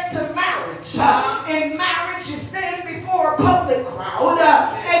compared to marriage. In marriage, you stand before a public crowd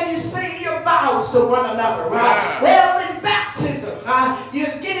and you say your vows to one another. Well, in baptism,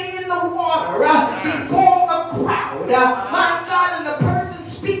 you're getting in the water before a crowd. My God, and the person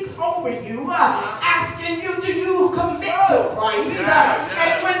speaks over you, asking you, "Do you commit to Christ?"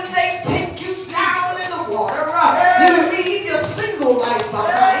 And when they take you down in the water, you leave your single life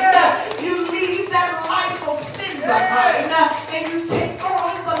behind. You leave that life of sin behind, and you take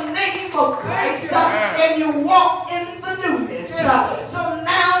on the name of Christ, and you walk in the newness. So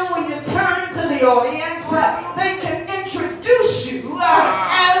now when you turn to the audience, they can introduce you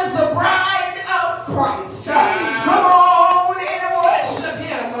as the bride of Christ. Come on and worship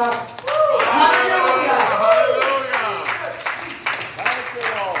him. Hallelujah.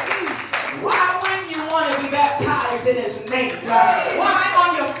 Why wouldn't you want to be baptized in his name? Why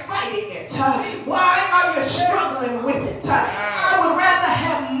are you fighting it? Why are you struggling with it? I would rather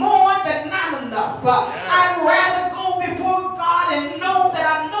have more than not enough. I'd rather go before God and know that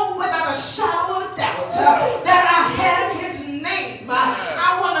I know without a shadow of doubt that I have his name.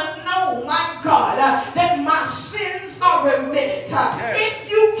 I want to know, my God, that my sins are remitted. If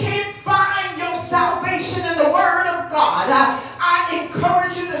you can't find your salvation in the Word of God, I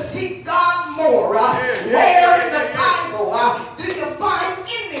encourage you to seek God more. Where in the Bible do you find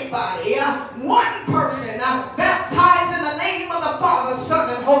anybody, one person, baptized in the name of the Father, Son,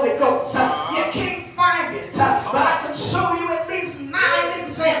 and Holy Ghost? You can't find it, but I can show you at least 9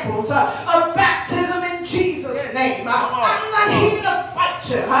 examples of baptism in Jesus' name. I'm not here to fight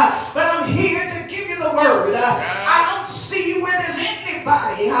you, but I'm here to give you the word. I don't see where there's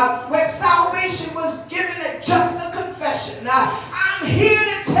anybody where salvation was given at just a confession. I'm here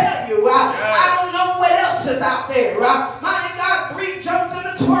to tell you, I don't know what else is out there. My God, 3 jumps in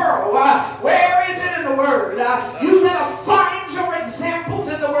a twirl. Where is it in the word? You better find your examples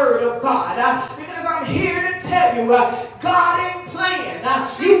in the word of God, because I'm here to tell you, God ain't playing.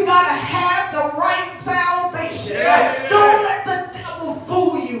 You got to have the right salvation. Don't let the devil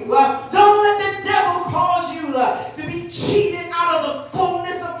fool you. Don't let the devil cause you to be cheated out of the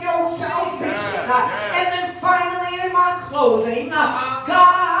fullness of your salvation. And then finally, in my closing,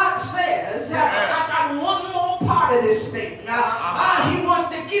 God says, I got one more part of this thing. He wants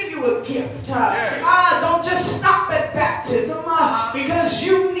to give you a gift. Don't just stop at baptism, because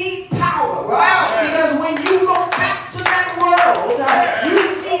you need power. Because when you go back to that world,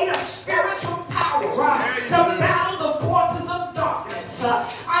 you need a spiritual power to battle the forces of darkness.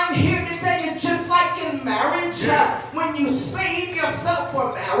 I'm here to tell you, just like in marriage, when you save yourself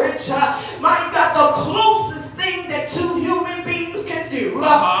for marriage, my God, the closest thing that 2 human beings can do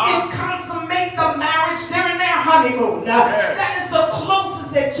is consummate the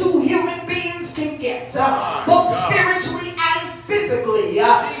quickly.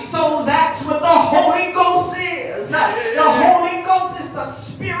 So that's what the Holy Ghost is. The Holy Ghost is the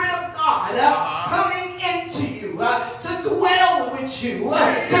Spirit of God coming into you, to dwell with you,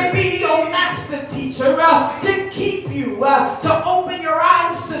 to be your master teacher, to keep you, to open your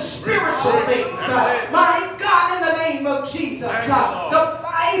eyes to spiritual things. My God, in the name of Jesus, the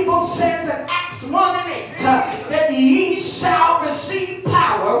Bible says in Acts 1 and 8 that ye shall receive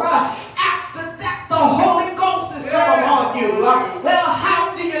power. After that, the Holy Ghost is come upon you. Well,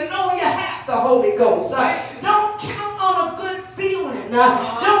 how do you know you have the Holy Ghost? Don't count on a good feeling.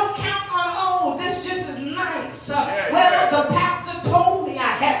 Don't count on, oh, this just is nice. Well, the pastor told me I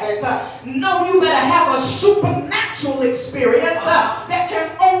have it. No, you better have a supernatural experience that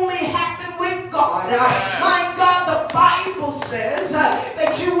can only happen with God. My God, the Bible says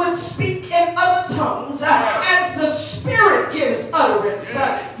that you would speak in other tongues as the Spirit gives utterance.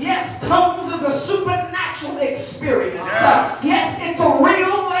 Yes, tongues is a supernatural experience. Yes, it's a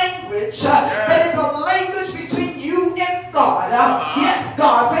real language, but it's a language between you and God. Yes,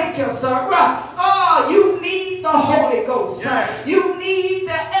 God, thank you, sir. Oh, you need the Holy Ghost. You need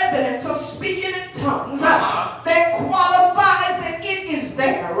the evidence of speaking in tongues that qualifies that it is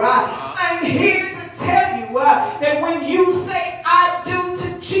there. I'm here to tell you that when you say I do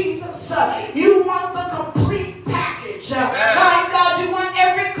to Jesus, you want the complete package. My God, you want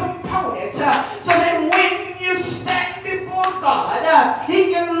every component, so that when you stand before God,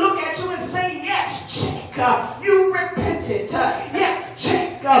 He can look at you and say, yes, check. You repented. Yes,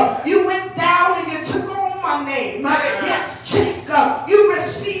 check. You went down and you took on my name. Yes, check. You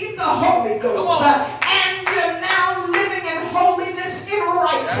received the Holy Ghost. And you're now living in holiness, in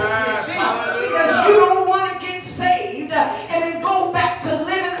righteousness. Because you don't want to get saved and then go back to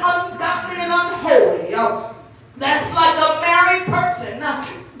living ungodly and unholy. That's like a married person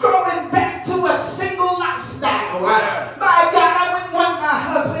going back to a single lifestyle. My God, I wouldn't want my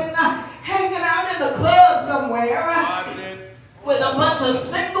husband hanging out in the club somewhere with a bunch of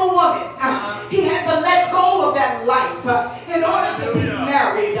single women. He had to let go of that life in order to be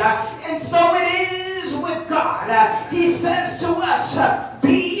married. And so it is with God. He says to us,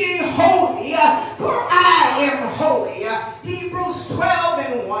 be ye holy, for I am holy. Hebrews 12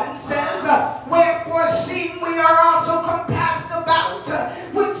 and 1 says, wherefore seeing we are also compassed about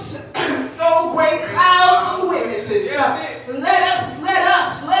with so great clouds of witnesses, let us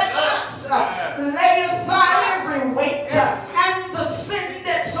lay aside every weight and the sin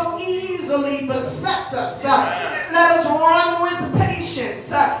that so easily besets us. Let us run with patience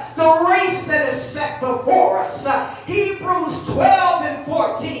the race that is set before us. Hebrews 12 and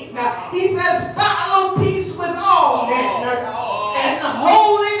 14. He says, follow peace with all men and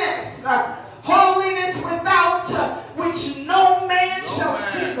holiness. Holiness without which no man shall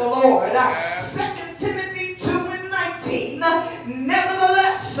see the Lord. 2 Timothy 2 and 19.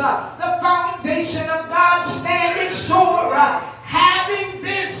 Nevertheless, the foundation of God standeth sure, having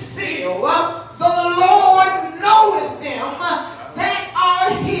this seal, the Lord knoweth them that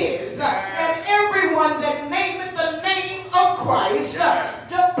are his, and everyone that nameth the name of Christ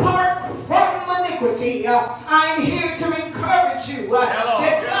depart from iniquity. I'm here to encourage you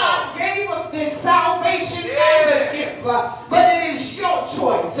that God gave us this salvation as a gift, but it is your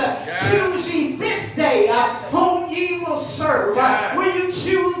choice. Choose ye this day whom ye will serve. Will you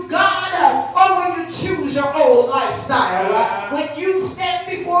choose God or will you choose your old lifestyle? When you stand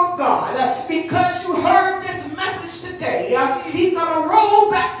before God, because you heard this message today, He's going to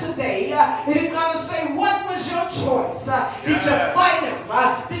roll back today and He's going to say, what was your choice? Did you fight Him?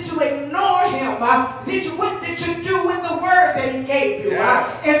 Did you ignore Him? What did you do with the word that He gave you?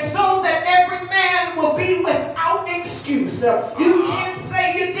 And so that every man will be without excuse. You can't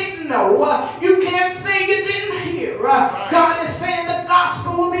say you didn't know. You can't say you didn't hear. God is saying the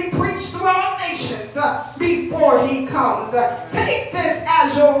gospel will be preached through all nations before He comes. Take this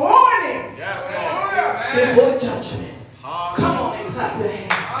as your warning before judgment. Come on and clap your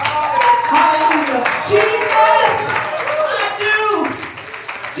hands. Hallelujah. Jesus, I do.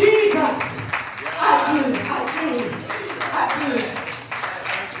 Jesus, I do.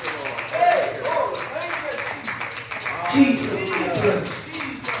 Jesus, I do.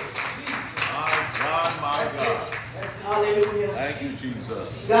 My God. Hallelujah. Thank you,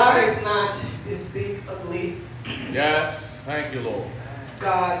 Jesus. God is not this big, ugly Yes. Thank you, Lord.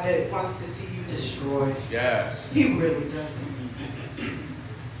 God that wants to see you destroyed. Yes. He really doesn't.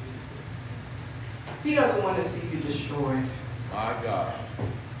 He doesn't want to see you destroyed. My God.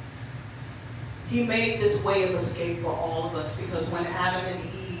 He made this way of escape for all of us because when Adam and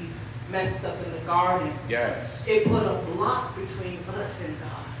Eve messed up in the garden, Yes. it put a block between us and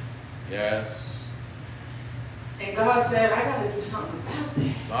God. Yes. And God said, I got to do something about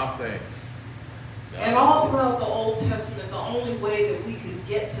that. Something. And all throughout the Old Testament, the only way that we could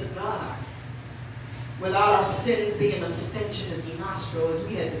get to God without our sins being a stench in his nostril is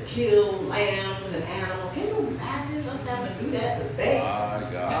we had to kill lambs and animals. Can you imagine us having to do that today?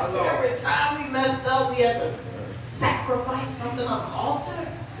 My God. Every time we messed up, we had to sacrifice something on the altar.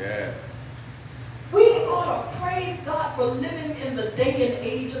 Yeah. We ought to praise God for living in the day and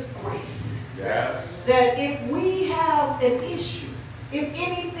age of grace. Yes. That if we have an issue, if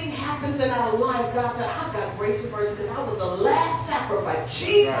anything happens in our life, God said, I got grace and mercy because I was the last sacrifice.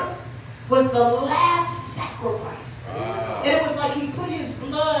 Jesus was the last sacrifice. And it was like he put his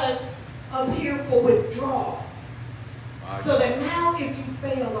blood up here for withdrawal. So that now if you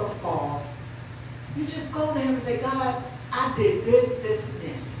fail or fall, you just go to him and say, God, I did this, this, and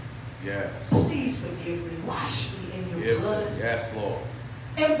this. Yes. Please forgive me. Wash me in your blood. Yes, Lord.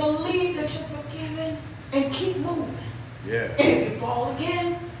 And believe that you're forgiven and keep moving. Yeah. And if you fall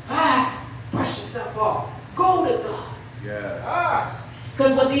again, brush yourself off. Go to God. Yes.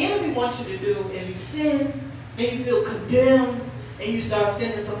 Because what the enemy wants you to do is you sin and you feel condemned and you start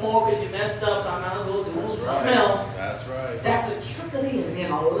sinning some more because you messed up, so I might as well do something else. That's right. That's a trick of the enemy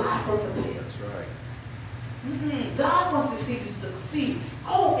and a lie from the pit. That's right. God wants to see you succeed.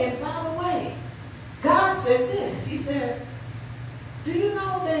 Oh, and by the way, God said this. He said, do you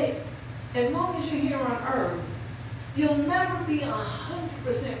know that as long as you're here on earth, you'll never be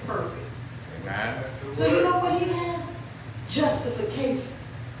 100% perfect. Amen. So you know what he has? Justification.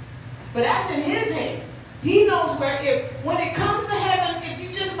 But that's in his hands. He knows where, when it comes to heaven, if you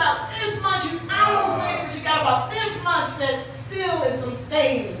just about this much, you almost made it, but you got about this much, that still is some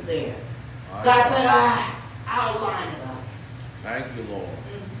stains there. God said, I'll line it up. Thank you, Lord.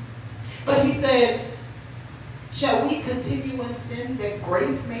 But he said, shall we continue in sin that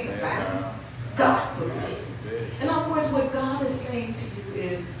grace may abound? God forbid. In other words, what God is saying to you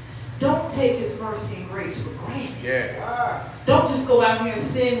is, don't take his mercy and grace for granted. Yeah. Don't just go out here and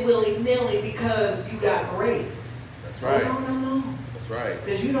sin willy-nilly because you got grace. That's right. No. That's right.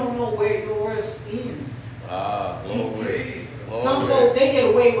 Because you don't know where yours ends. Glory. Some folks, they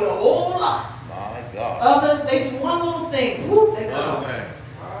get away with a whole lot. My God. Others, they do one little thing. Whoop, they come.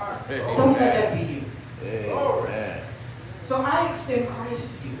 Don't let that be you. Amen. So I extend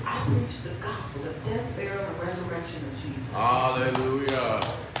Christ to you. I preach the gospel, the death, burial, and resurrection of Jesus. Hallelujah.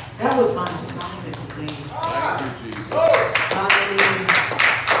 That was my assignment today. Thank you, Jesus. Hallelujah.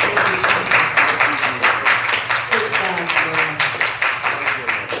 Thank you, Jesus. It's God's word.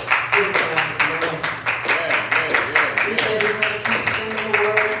 It's God's word. He said he's going to keep singing the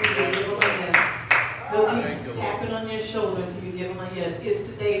word until you give him a yes. He'll keep tapping on your shoulder until you give him a yes.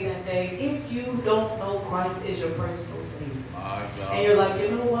 It's today that day. If you don't know Christ as your personal Savior, and you're like, you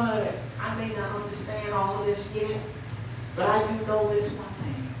know what? I may not understand all of this yet, but I do know this one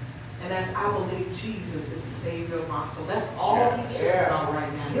thing. And that's, I believe Jesus is the Savior of my soul. That's all he cares about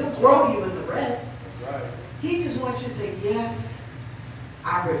right now. He'll throw you in the rest. That's right. He just wants you to say, yes,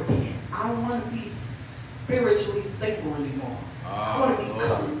 I repent. I don't want to be spiritually single anymore. I want to be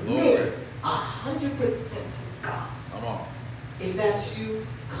committed 100% to God. Come on. If that's you,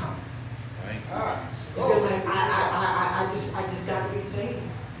 come. Thank you. If you're like, I just got to be saved.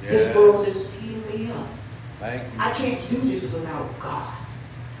 Yes. This world is eating me up. Thank you. I can't do this without God.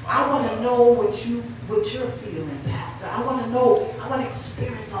 I want to know what you're feeling, Pastor. I want to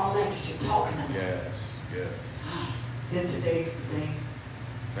experience all that you're talking about. Yes. Then today's the day.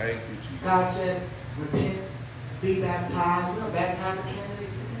 Thank you, Jesus. God said, repent, be baptized. We're going to baptize a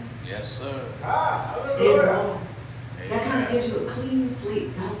candidate today. Yes, sir. That kind of gives you a clean slate.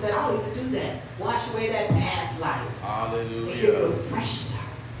 God said, I'll even do that. Wash away that past life. Hallelujah. And give you a fresh start.